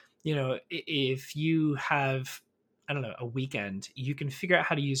 But you know, if you have, I don't know, a weekend, you can figure out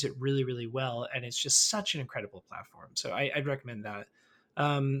how to use it really really well, and it's just such an incredible platform. So I'd recommend that.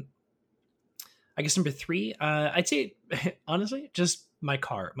 I guess number 3, I'd say honestly, just my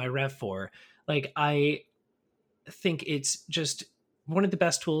car, my RAV4. Like I think it's just one of the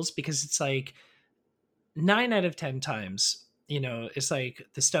best tools, because it's like 9 out of 10 times, you know, it's like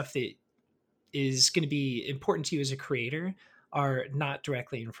the stuff that is going to be important to you as a creator are not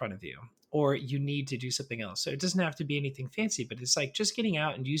directly in front of you, or you need to do something else. So it doesn't have to be anything fancy, but it's like just getting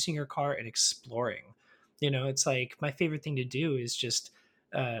out and using your car and exploring. You know, it's like my favorite thing to do is just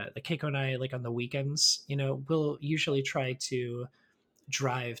like Keiko and I, like on the weekends, you know, we'll usually try to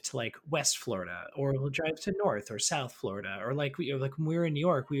drive to like West Florida, or we'll drive to North or South Florida, or like you know, like when we were in New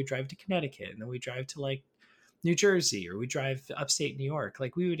York, we would drive to Connecticut, and then we drive to like New Jersey, or we drive to upstate New York.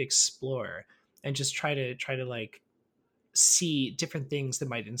 Like we would explore and just try to like see different things that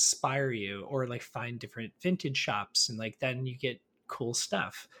might inspire you, or like find different vintage shops, and like then you get cool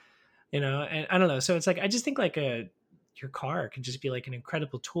stuff, you know. And I don't know, so it's like I just think like your car can just be like an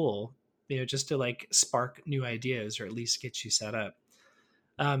incredible tool, you know, just to like spark new ideas, or at least get you set up.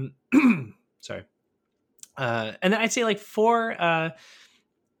 um Sorry. And then I'd say like 4,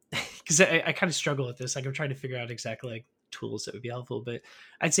 because I kind of struggle with this, like I'm trying to figure out exactly like tools that would be helpful, but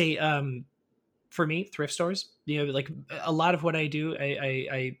I'd say for me, thrift stores. You know, like a lot of what I do,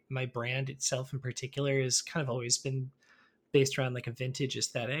 I my brand itself in particular is kind of always been based around like a vintage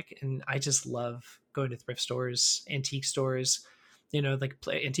aesthetic, and I just love going to thrift stores, antique stores. You know, like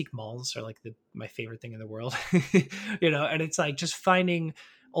antique malls are like my favorite thing in the world. You know, and it's like just finding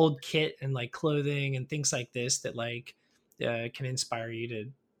old kit and like clothing and things like this that like can inspire you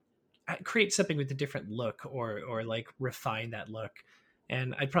to create something with a different look, or like refine that look.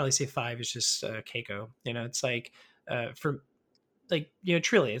 And I'd probably say 5 is just Keiko. You know, it's like for like, you know,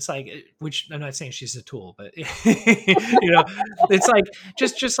 truly, it's like, which I'm not saying she's a tool, but you know, it's like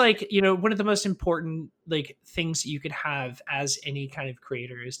just like, you know, one of the most important like things you could have as any kind of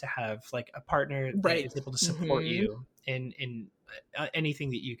creator is to have like a partner that Right. is able to support you in anything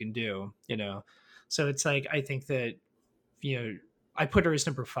that you can do, you know. So it's like I think that, you know, I put her as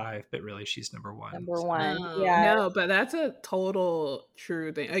number 5, but really she's number 1. Number So. 1. Oh, Yeah. no, but that's a total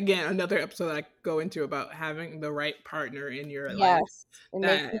true thing. Again, another episode that I go into about having the right partner in your life Yes. It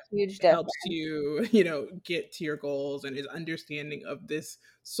makes a that huge difference. helps you, you know, get to your goals and is understanding of this,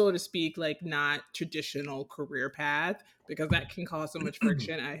 so to speak, like not traditional career path, because that can cause so much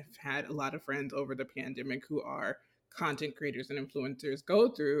friction. I've had a lot of friends over the pandemic who are content creators and influencers go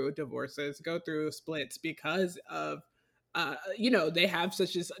through divorces, go through splits because of you know, they have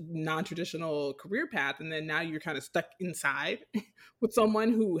such a non-traditional career path, and then now you're kind of stuck inside with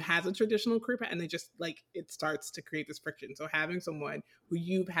someone who has a traditional career path, and they just like it starts to create this friction. So having someone who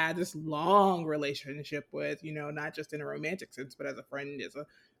you've had this long relationship with, you know, not just in a romantic sense, but as a friend, as a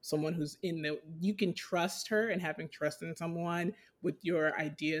someone who's in the, you can trust her, and having trust in someone with your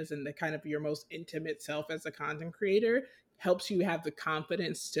ideas and the kind of your most intimate self as a content creator helps you have the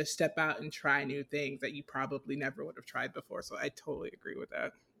confidence to step out and try new things that you probably never would have tried before. So I totally agree with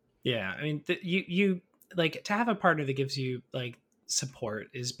that. Yeah, I mean, you like to have a partner that gives you like support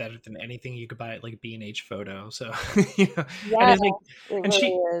is better than anything you could buy at like B&H Photo. So you know, and Yeah, it's like, it and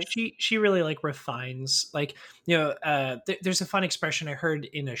really is. she really like refines, like, you know, there's a fun expression I heard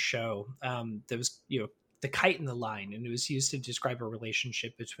in a show that was, you know, the kite and the line, and it was used to describe a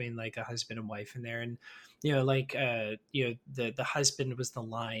relationship between like a husband and wife in there. And you know, like you know, the husband was the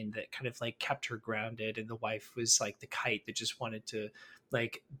line that kind of like kept her grounded, and the wife was like the kite that just wanted to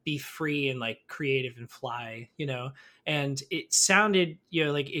like be free and like creative and fly, and it sounded,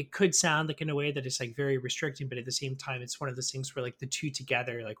 like it could sound like in a way that it's like very restricting, but at the same time it's one of those things where like the two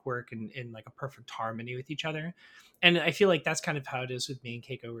together like work in like a perfect harmony with each other. And I feel like that's kind of how it is with me and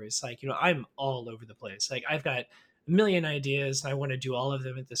Keiko, where it's like, I'm all over the place. Like I've got a million ideas and I want to do all of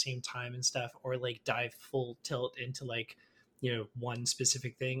them at the same time and stuff, or like dive full tilt into like, one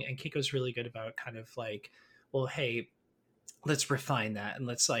specific thing. And Keiko's really good about kind of like, well, hey, let's refine that, and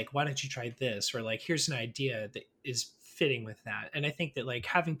let's like, why don't you try this, or like, here's an idea that is fitting with that. And I think that like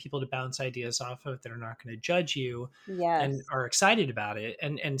having people to bounce ideas off of that are not going to judge you and Yes. are excited about it,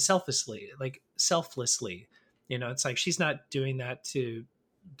 and selflessly, it's like she's not doing that to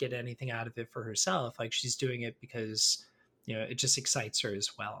get anything out of it for herself. Like she's doing it because it just excites her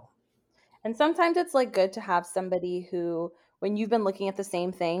as well. And sometimes it's like good to have somebody who, when you've been looking at the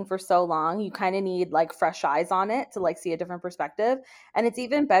same thing for so long, you kind of need like fresh eyes on it to like see a different perspective. And it's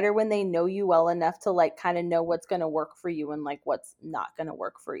even better when they know you well enough to like kind of know what's going to work for you and like what's not going to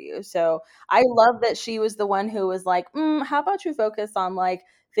work for you. So I love that she was the one who was like, how about you focus on like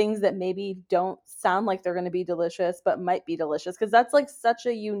things that maybe don't sound like they're going to be delicious, but might be delicious. Cause that's like such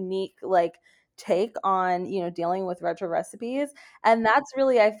a unique, like, take on dealing with retro recipes. And that's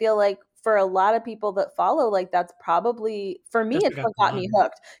really, I feel like, for a lot of people that follow, like that's probably, for me, That's it's what got what them got me on.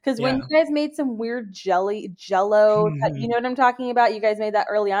 hooked. Because when Yeah. you guys made some weird jello, you know what I'm talking about, you guys made that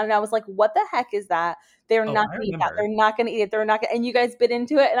early on and I was like, what the heck is that? They're Oh, not I gonna eat that, remember. they're not gonna eat it, they're not gonna, and you guys bit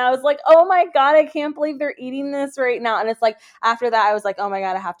into it and I was like, oh my god, I can't believe they're eating this right now. And it's like after that I was like, oh my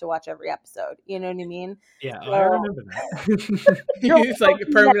god, I have to watch every episode, you know what I mean? Yeah, So I remember that. It's like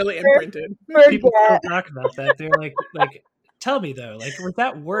permanently imprinted. People still forget. talk about that. They're like, tell me though, like, was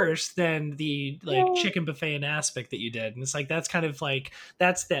that worse than the like chicken buffet and aspic that you did? And it's like, that's kind of like,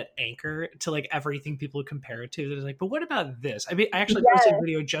 that's that anchor to like everything people compare it to. That is like, but what about this? I mean, I actually posted a Yes.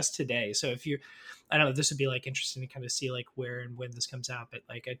 video just today. So if you, I don't know, this would be like interesting to kind of see like where and when this comes out. But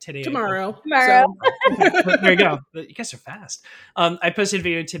like today, Tomorrow. Tomorrow. So okay, there you go. You guys are fast. I posted a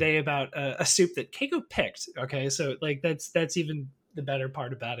video today about a soup that Keiko picked. Okay, so like that's even the better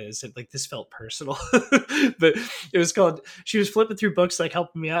part about it is that like this felt personal. But it was called, she was flipping through books like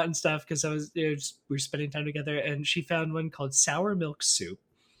helping me out and stuff because I was, we were spending time together, and she found one called Sour Milk Soup.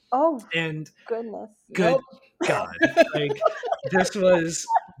 Oh And goodness. good Nope. God, like this was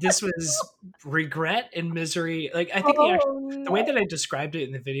regret and misery. Like I think the way No. that I described it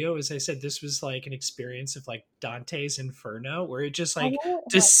in the video is I said this was like an experience of like Dante's Inferno, where it just like Oh my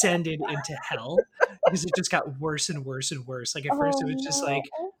descended into hell because it just got worse and worse and worse. Like at first it was just no. like,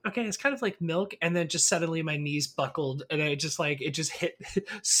 okay, it's kind of like milk, and then just suddenly my knees buckled and I just like, it just hit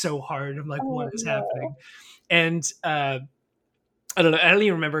so hard. I'm like, what Oh is no. happening? And I don't know. I don't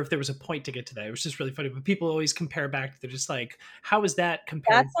even remember if there was a point to get to that. It was just really funny. But people always compare back. They're just like, how is that That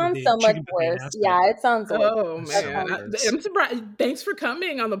compared to sounds the so much chicken buffet and worse. aspic? Yeah, it sounds worse. Oh So man, worse. I'm surprised. Thanks for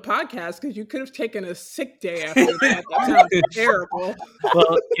coming on the podcast because you could have taken a sick day after that. That sounds terrible.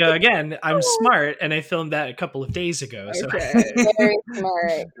 Well, again, I'm smart, and I filmed that a couple of days ago. So Okay. Very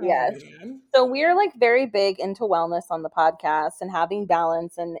smart. Oh, Yes. man. So we're like very big into wellness on the podcast and having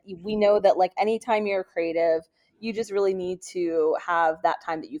balance. And we know that like anytime you're creative, you just really need to have that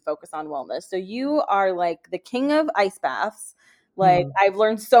time that you focus on wellness. So you are like the king of ice baths. Like I've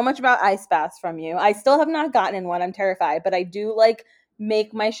learned so much about ice baths from you. I still have not gotten in one. I'm terrified, but I do like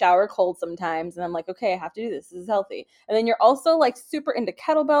make my shower cold sometimes. And I'm like, okay, I have to do this. This is healthy. And then you're also like super into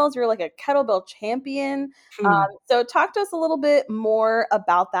kettlebells. You're like a kettlebell champion. So talk to us a little bit more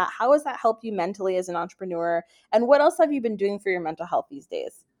about that. How has that helped you mentally as an entrepreneur? And what else have you been doing for your mental health these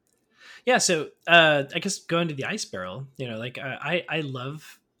days? yeah, so I guess going to the ice barrel, like I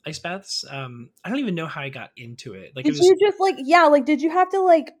love ice baths. I don't even know how I got into it. Like it Did was, you just like, yeah, like did you have to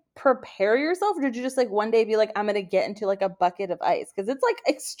like prepare yourself, or did you just like one day be like, I'm gonna get into like a bucket of ice? Because it's like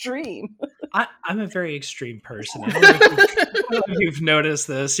extreme. I'm a very extreme person. I don't know if you've noticed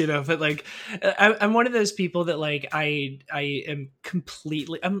this, but like I'm one of those people that like I am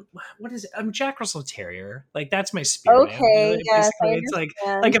completely, I'm Jack Russell Terrier. Like that's my spirit animal. Okay, yes, I Basically, it's like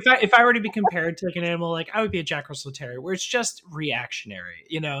understand. if I were to be compared to like an animal, like I would be a Jack Russell Terrier, where it's just reactionary,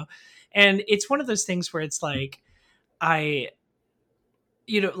 and it's one of those things where it's like I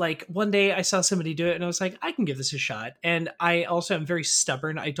like one day I saw somebody do it and I was like, I can give this a shot. And I also am very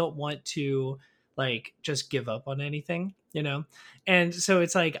stubborn. I don't want to like just give up on anything, And so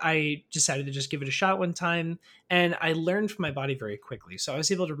it's like I decided to just give it a shot one time, and I learned from my body very quickly. So I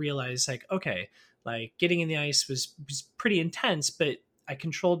was able to realize like, okay, like getting in the ice was pretty intense, but I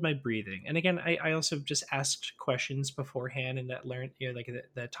controlled my breathing. And again, I also just asked questions beforehand, and that learned, like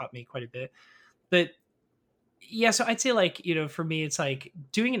that taught me quite a bit. But Yeah, so I'd say like, for me it's like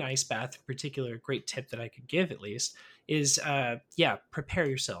doing an ice bath in particular, a great tip that I could give at least is yeah, prepare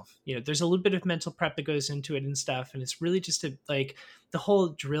yourself. There's a little bit of mental prep that goes into it and stuff, and it's really just like the whole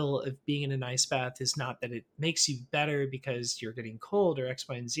drill of being in an ice bath is not that it makes you better because you're getting cold or X,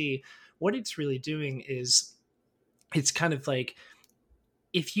 Y, and Z. What it's really doing is it's kind of like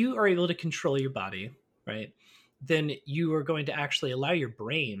if you are able to control your body, right, then you are going to actually allow your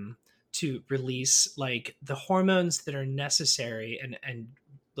brain to release like the hormones that are necessary and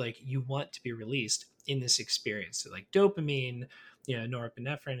like you want to be released in this experience. So like dopamine,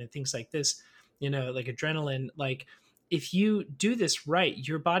 norepinephrine and things like this, like adrenaline, like if you do this right,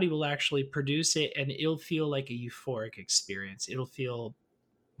 your body will actually produce it and it'll feel like a euphoric experience. It'll feel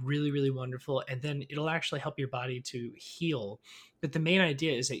really really wonderful, and then it'll actually help your body to heal. But the main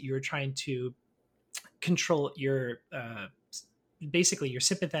idea is that you're trying to control your basically your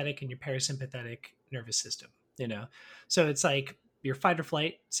sympathetic and your parasympathetic nervous system, so it's like your fight or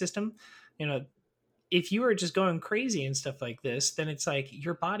flight system. you know if you are just going crazy and stuff like this, then it's like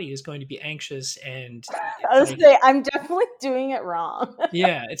your body is going to be anxious and I was like say I'm definitely doing it wrong.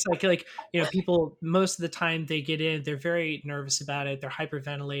 yeah, it's like people most of the time they get in, they're very nervous about it, they're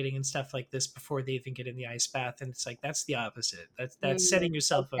hyperventilating and stuff like this before they even get in the ice bath, and it's like that's the opposite. That's setting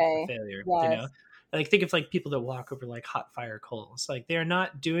yourself up for Okay. failure. Yes. Like think of like people that walk over like hot fire coals, like they're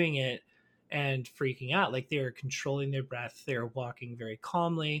not doing it and freaking out, like they're controlling their breath, they're walking very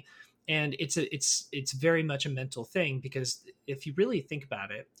calmly. And it's very much a mental thing, because if you really think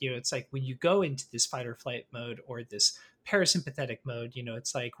about it, it's like when you go into this fight or flight mode or this parasympathetic mode,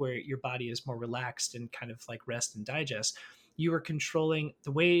 it's like where your body is more relaxed and kind of like rest and digest. You are controlling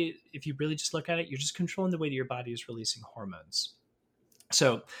the way, if you really just look at it, you're just controlling the way that your body is releasing hormones.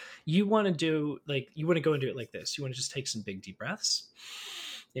 So you want to you want to go and do it like this. You want to just take some big deep breaths,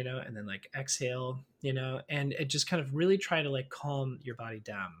 and then like exhale, and it just kind of really try to like calm your body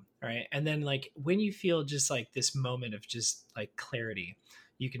down. Right. And then like when you feel just like this moment of just like clarity,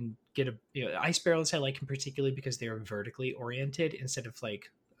 you can get ice barrels I like in particular because they are vertically oriented instead of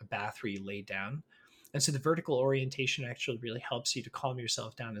like a bath where you lay down. And so the vertical orientation actually really helps you to calm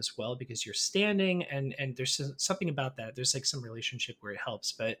yourself down as well, because you're standing, and there's something about that. There's like some relationship where it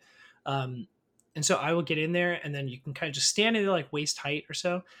helps. But and so I will get in there, and then you can kind of just stand in there like waist height or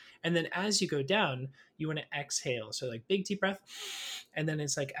so. And then as you go down, you want to exhale. So like big deep breath. And then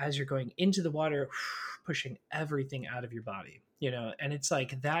it's like as you're going into the water, pushing everything out of your body, and it's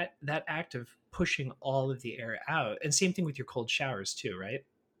like that act of pushing all of the air out. And same thing with your cold showers too, right?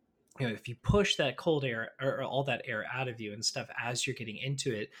 If you push that cold air or all that air out of you and stuff as you're getting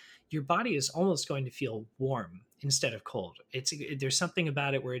into it, your body is almost going to feel warm instead of cold. There's something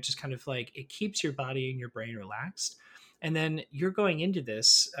about it where it just kind of like it keeps your body and your brain relaxed. And then you're going into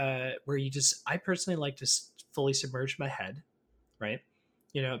this where I personally like to fully submerge my head, right?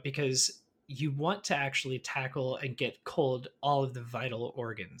 Because you want to actually tackle and get cold all of the vital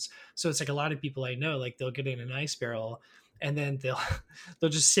organs. So it's like a lot of people I know, like they'll get in an ice barrel and then they'll they'll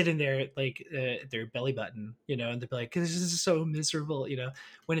just sit in there like their belly button, and they'll be like, "This is so miserable,"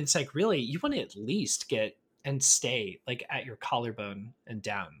 when it's like really you want to at least get and stay like at your collarbone and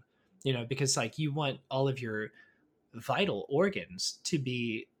down, because like you want all of your vital organs to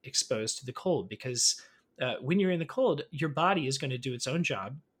be exposed to the cold, because when you're in the cold, your body is going to do its own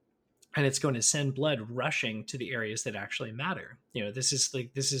job, and it's going to send blood rushing to the areas that actually matter. This is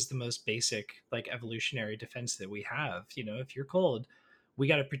the most basic like evolutionary defense that we have. If you're cold, we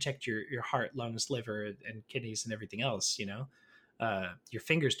got to protect your heart, lungs, liver, and kidneys and everything else. Your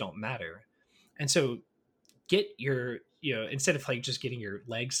fingers don't matter. And so get your, instead of like just getting your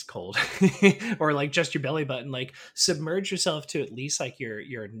legs cold or like just your belly button, like submerge yourself to at least like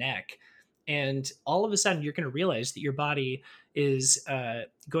your neck. And all of a sudden you're going to realize that your body is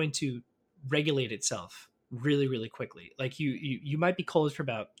going to regulate itself really really quickly. Like you might be cold for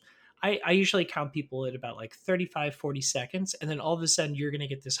about, I usually count people at about like 35-40 seconds, and then all of a sudden you're going to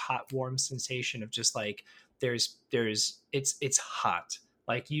get this hot warm sensation of just like it's hot,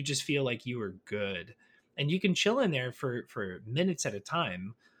 like you just feel like you are good, and you can chill in there for minutes at a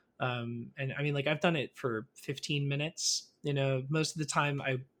time. And I mean, like I've done it for 15 minutes. Most of the time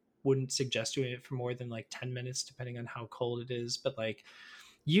I wouldn't suggest doing it for more than like 10 minutes depending on how cold it is. But like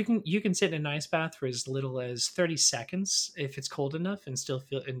you can sit in an ice bath for as little as 30 seconds if it's cold enough, and still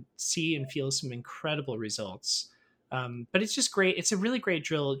feel and see and feel some incredible results. But it's just great. It's a really great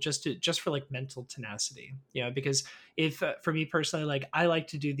drill just for like mental tenacity, because if for me personally, like I like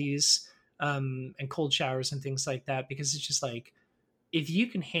to do these and cold showers and things like that, because it's just like if you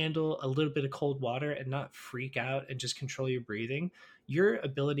can handle a little bit of cold water and not freak out and just control your breathing, your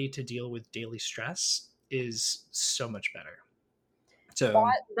ability to deal with daily stress is so much better. So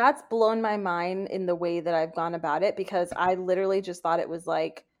That's blown my mind in the way that I've gone about it, because I literally just thought it was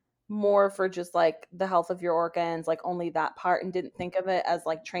like more for just like the health of your organs, like only that part, and didn't think of it as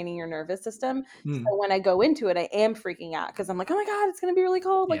like training your nervous system. So when I go into it, I am freaking out because I'm like, oh my God, it's going to be really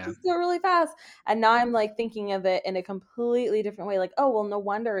cold. Like, yeah. just do it really fast. And now I'm like thinking of it in a completely different way. Like, oh, well, no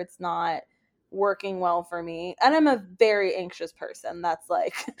wonder it's not working well for me. And I'm a very anxious person. That's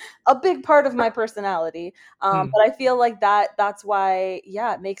like a big part of my personality. But I feel like that's why,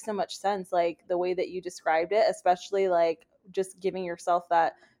 yeah, it makes so much sense. Like the way that you described it, especially like just giving yourself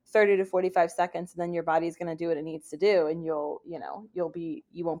that 30 to 45 seconds, and then your body's going to do what it needs to do. And you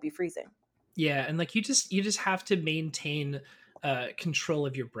won't be freezing. Yeah. And like, you just have to maintain control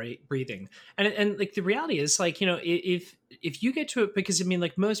of your breathing. And like, the reality is like, if you get to it, because I mean,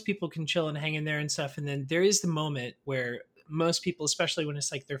 like most people can chill and hang in there and stuff. And then there is the moment where most people, especially when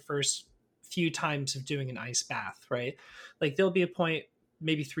it's like their first few times of doing an ice bath, right? Like there'll be a point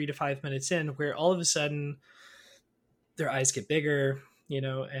maybe 3 to 5 minutes in where all of a sudden their eyes get bigger,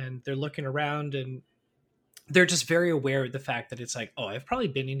 and they're looking around and they're just very aware of the fact that it's like, oh, I've probably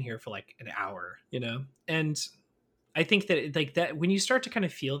been in here for like an hour, and I think that like that when you start to kind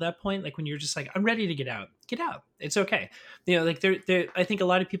of feel that point, like when you're just like, I'm ready to get out, it's okay. Like there I think a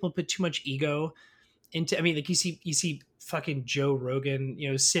lot of people put too much ego into, I mean, like you see fucking Joe Rogan,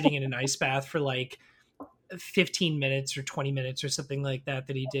 sitting in an ice bath for like 15 minutes or 20 minutes or something like that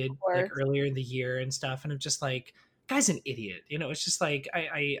he did like earlier in the year and stuff. And I'm just like, guy's an idiot. It's just like,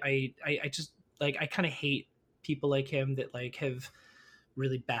 I just like, I kind of hate people like him that like have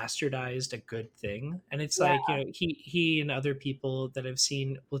really bastardized a good thing. And it's like, he and other people that I've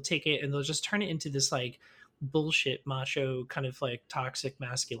seen will take it and they'll just turn it into this like bullshit macho kind of like toxic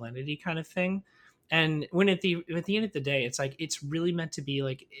masculinity kind of thing. And when at the end of the day, it's like, it's really meant to be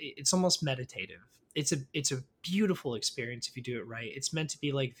like, it's almost meditative. It's a beautiful experience if you do it right. It's meant to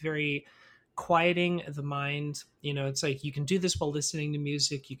be like very quieting the mind. It's like you can do this while listening to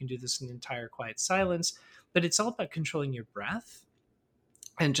music, you can do this in entire quiet silence, but it's all about controlling your breath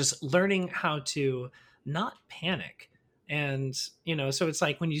and just learning how to not panic. And so it's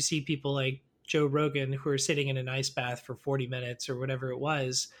like when you see people like Joe Rogan who are sitting in an ice bath for 40 minutes or whatever it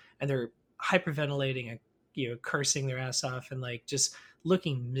was, and they're hyperventilating and cursing their ass off and like just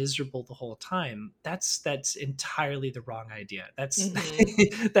looking miserable the whole time, that's entirely the wrong idea. That's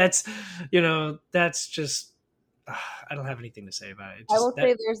that's just I don't have anything to say about it. I will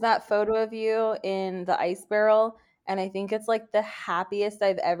say there's that photo of you in the ice barrel, and I think it's like the happiest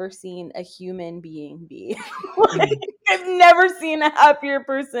I've ever seen a human being be. Like, I've never seen a happier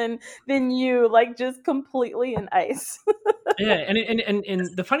person than you, like just completely in ice. Yeah, and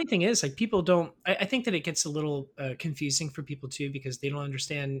the funny thing is, like, people don't. I think that it gets a little confusing for people too, because they don't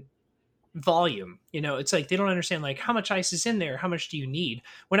understand volume. It's like they don't understand like how much ice is in there, how much do you need.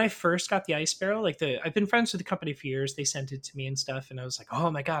 When I first got the ice barrel, like I've been friends with the company for years, they sent it to me and stuff, and I was like, oh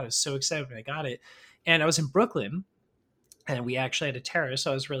my God, I was so excited when I got it. And I was in Brooklyn and we actually had a terrace,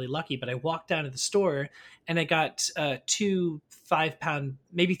 so I was really lucky. But I walked down to the store and I got 2 5-pound,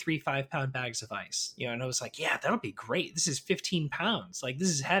 maybe 3 5-pound bags of ice, and I was like, yeah, that'll be great, this is 15 pounds, like this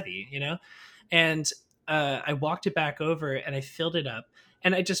is heavy, and I walked it back over and I filled it up.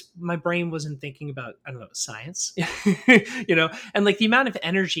 And my brain wasn't thinking about, I don't know, science, and like the amount of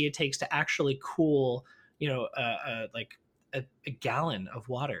energy it takes to actually cool, like a gallon of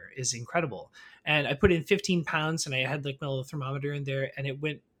water is incredible. And I put in 15 pounds and I had like my little thermometer in there, and it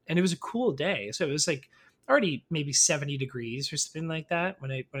was a cool day. So it was like already maybe 70 degrees or something like that.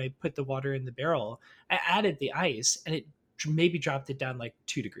 When I put the water in the barrel, I added the ice and it maybe dropped it down like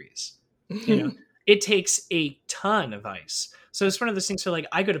 2 degrees, It takes a ton of ice. So it's one of those things where like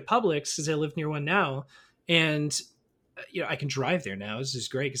I go to Publix because I live near one now, and I can drive there now. This is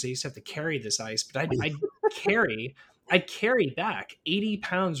great because I used to have to carry this ice, but I'd carry back 80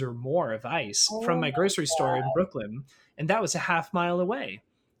 pounds or more of ice from my grocery store in Brooklyn, and that was a half mile away.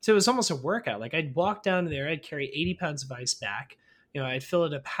 So it was almost a workout. Like I'd walk down there, I'd carry 80 pounds of ice back. I'd fill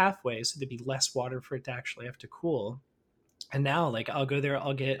it up halfway so there'd be less water for it to actually have to cool. And now, like, I'll go there,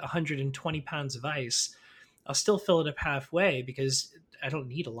 I'll get 120 pounds of ice. I'll still fill it up halfway because I don't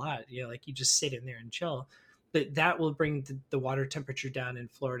need a lot. Like you just sit in there and chill. But that will bring the water temperature down in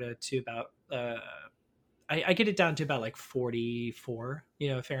Florida to about, I get it down to about like 44,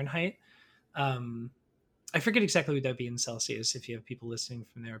 Fahrenheit. I forget exactly what that'd be in Celsius if you have people listening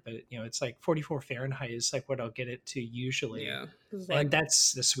from there, but it's like 44 Fahrenheit is like what I'll get it to usually. Yeah. And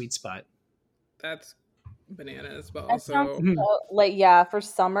that's the sweet spot. That's bananas, but That sounds also Mhm. like, yeah, for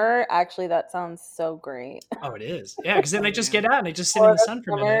summer, actually, that sounds so great. Oh, it is. Yeah, because then oh I just man, get out and I just sit in the Florida sun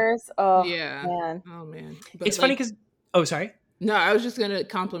for a minute. summers, oh, yeah, man. oh man. But It's funny like, because, oh, sorry. no, I was just gonna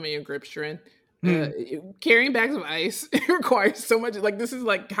compliment your grip strength. Hmm. Carrying bags of ice requires so much. Like this is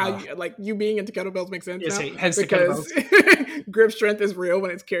like how Oh, you like you being into kettlebells makes sense yes, now hence the because kettlebells. grip strength is real when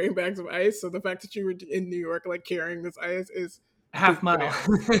it's carrying bags of ice. So the fact that you were in New York like carrying this ice is Half mile.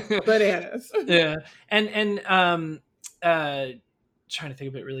 bananas. Bananas. Yeah, and uh, trying to think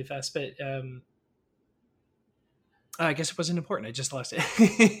of it really fast, but I guess it wasn't important. I just lost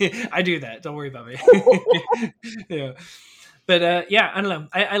it. I do that. Don't worry about me. Yeah, but yeah, I don't know.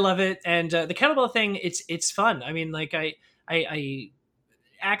 I love it, and the kettlebell thing. It's fun. I mean, like I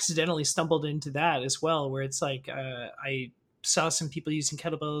accidentally stumbled into that as well, where it's like I saw some people using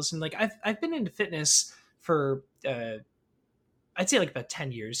kettlebells, and like I've been into fitness for I'd say like about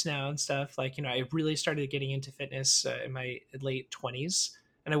 10 years now and stuff. Like, you know, I really started getting into fitness in my late 20s,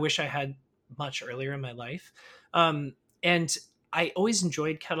 and I wish I had much earlier in my life. And I always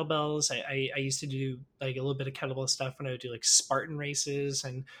enjoyed kettlebells. I used to do like a little bit of kettlebell stuff when I would do like Spartan races.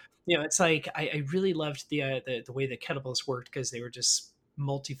 And, you know, it's like I really loved the way that kettlebells worked because they were just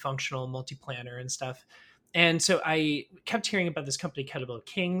multifunctional, multi-planner and stuff. And so I kept hearing about this company, Kettlebell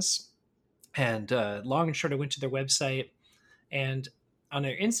Kings. And long and short, I went to their website, and on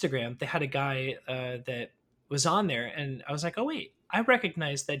their Instagram, they had a guy that was on there, and I was like, oh wait, I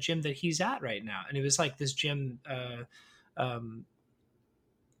recognize that gym that he's at right now, and it was like this gym, um,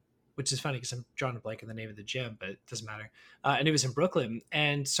 which is funny because I'm drawing a blank on the name of the gym, but it doesn't matter. And it was in Brooklyn,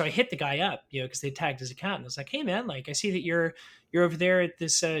 and so I hit the guy up, you know, because they tagged his account, and I was like, hey man, like I see that you're over there at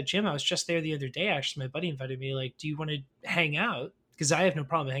this gym. I was just there the other day. Actually, my buddy invited me. Like, do you want to hang out? Because I have no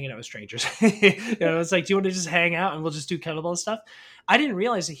problem hanging out with strangers. You know, it's like, do you want to just hang out and we'll just do kettlebell stuff? I didn't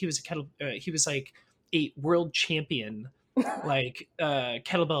realize that he was he was like a world champion, like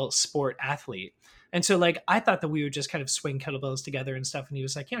kettlebell sport athlete. And so like I thought that we would just kind of swing kettlebells together and stuff. And he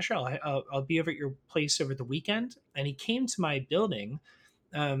was like, yeah, sure, I'll be over at your place over the weekend. And he came to my building,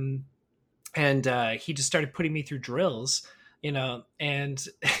 um, and he just started putting me through drills, you know, and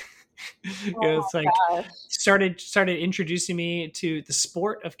you know, Oh it's like my gosh. started introducing me to the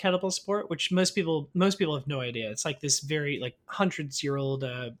sport of kettlebell sport, which most people have no idea. It's like this very like hundreds-year old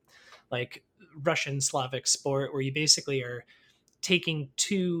like Russian Slavic sport where you basically are taking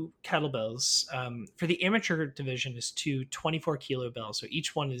two kettlebells. For the amateur division is two 24-kilo bells, so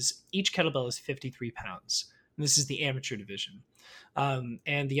each kettlebell is 53 pounds, and this is the amateur division.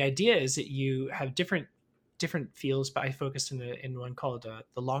 And the idea is that you have different feels, but I focused in one called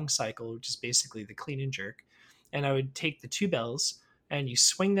the long cycle, which is basically the clean and jerk. And I would take the two bells and you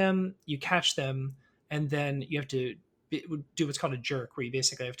swing them, you catch them, and then you have to do what's called a jerk, where you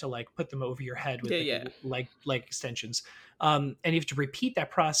basically have to like put them over your head with Yeah, like yeah. leg extensions. And you have to repeat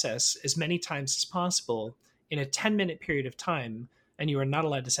that process as many times as possible in a 10-minute period of time, and you are not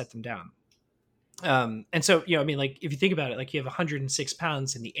allowed to set them down. And so, you know, I mean, like if you think about it, like you have 106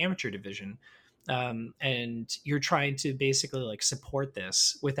 pounds in the amateur division, and you're trying to basically like support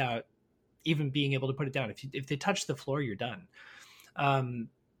this without even being able to put it down. If they touch the floor, you're done. Um,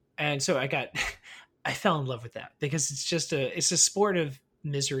 and so I fell in love with that because it's a sport of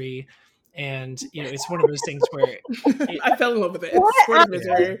misery, and you know, it's one of those things where I fell in love with it. It's What a sport a of nice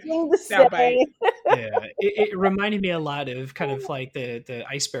misery. thing to Soundbite. say. yeah, it reminded me a lot of kind of like the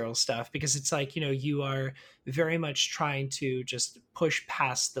ice barrel stuff, because it's like, you know, you are very much trying to just push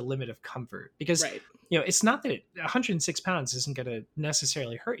past the limit of comfort, because Right. you know, it's not that 106 pounds isn't going to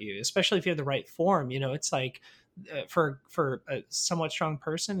necessarily hurt you, especially if you have the right form. You know, it's like for a somewhat strong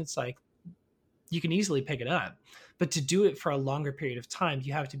person, it's like you can easily pick it up. But to do it for a longer period of time,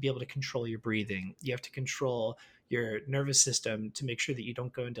 you have to be able to control your breathing. You have to control your nervous system to make sure that you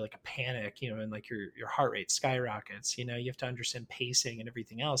don't go into like a panic, you know, and like your heart rate skyrockets. You know, you have to understand pacing and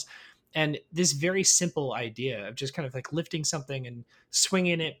everything else. And this very simple idea of just kind of like lifting something and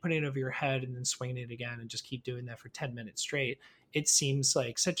swinging it, putting it over your head, and then swinging it again, and just keep doing that for 10 minutes straight. It seems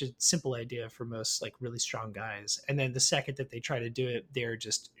like such a simple idea for most like really strong guys. And then the second that they try to do it, they're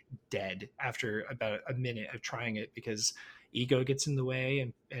just dead after about a minute of trying it, because ego gets in the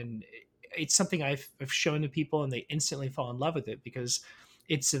way. And it's something I've shown to people, and they instantly fall in love with it because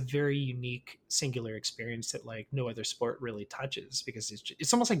it's a very unique, singular experience that like no other sport really touches, because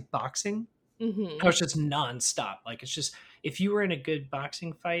it's almost like boxing. Mm-hmm. Oh, it's just nonstop. Like it's just, if you were in a good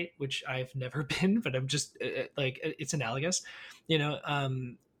boxing fight, which I've never been, but I'm just like it's analogous, you know.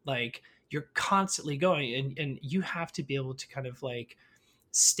 Like you're constantly going, and you have to be able to kind of like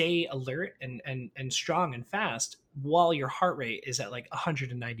stay alert and strong and fast while your heart rate is at like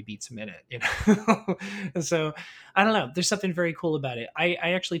 190 beats a minute, you know. And so I don't know, there's something very cool about it. I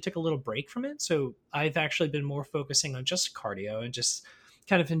actually took a little break from it, so I've actually been more focusing on just cardio and just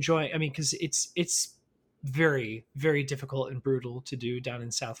kind of enjoy. I mean, because it's very, very difficult and brutal to do down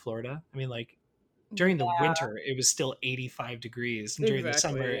in South Florida. I mean, like during the winter it was still 85 degrees, and during the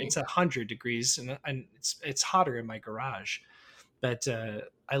summer it's 100 degrees, and it's hotter in my garage. But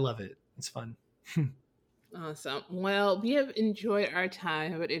I love it. It's fun. Awesome. Well, we have enjoyed our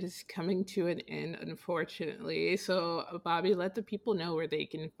time, but it is coming to an end, unfortunately. So, Bobby, let the people know where they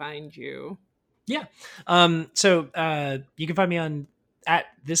can find you. Yeah. So you can find me on at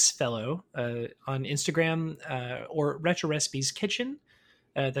this fellow on Instagram or Retro Recipes Kitchen.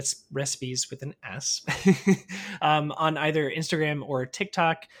 That's recipes with an S on either Instagram or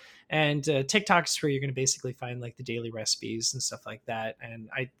TikTok. And TikTok's where you're going to basically find like the daily recipes and stuff like that. And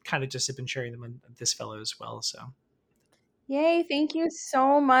I kind of just have been sharing them on this fellow as well. So. Yay, thank you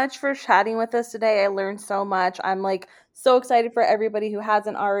so much for chatting with us today. I learned so much. I'm like so excited for everybody who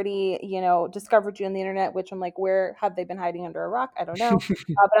hasn't already, discovered you on the internet, which I'm like, where have they been hiding under a rock? I don't know.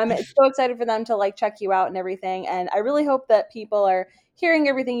 But I'm so excited for them to like check you out and everything. And I really hope that people are hearing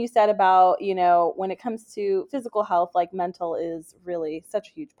everything you said about, when it comes to physical health, like mental is really such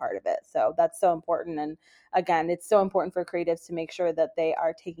a huge part of it. So that's so important. And again, it's so important for creatives to make sure that they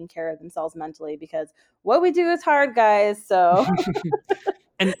are taking care of themselves mentally, because what we do is hard, guys. So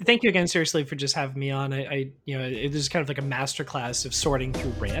and thank you again, seriously, for just having me on. It was kind of like a masterclass of sorting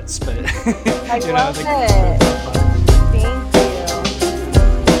through rants, but I love it.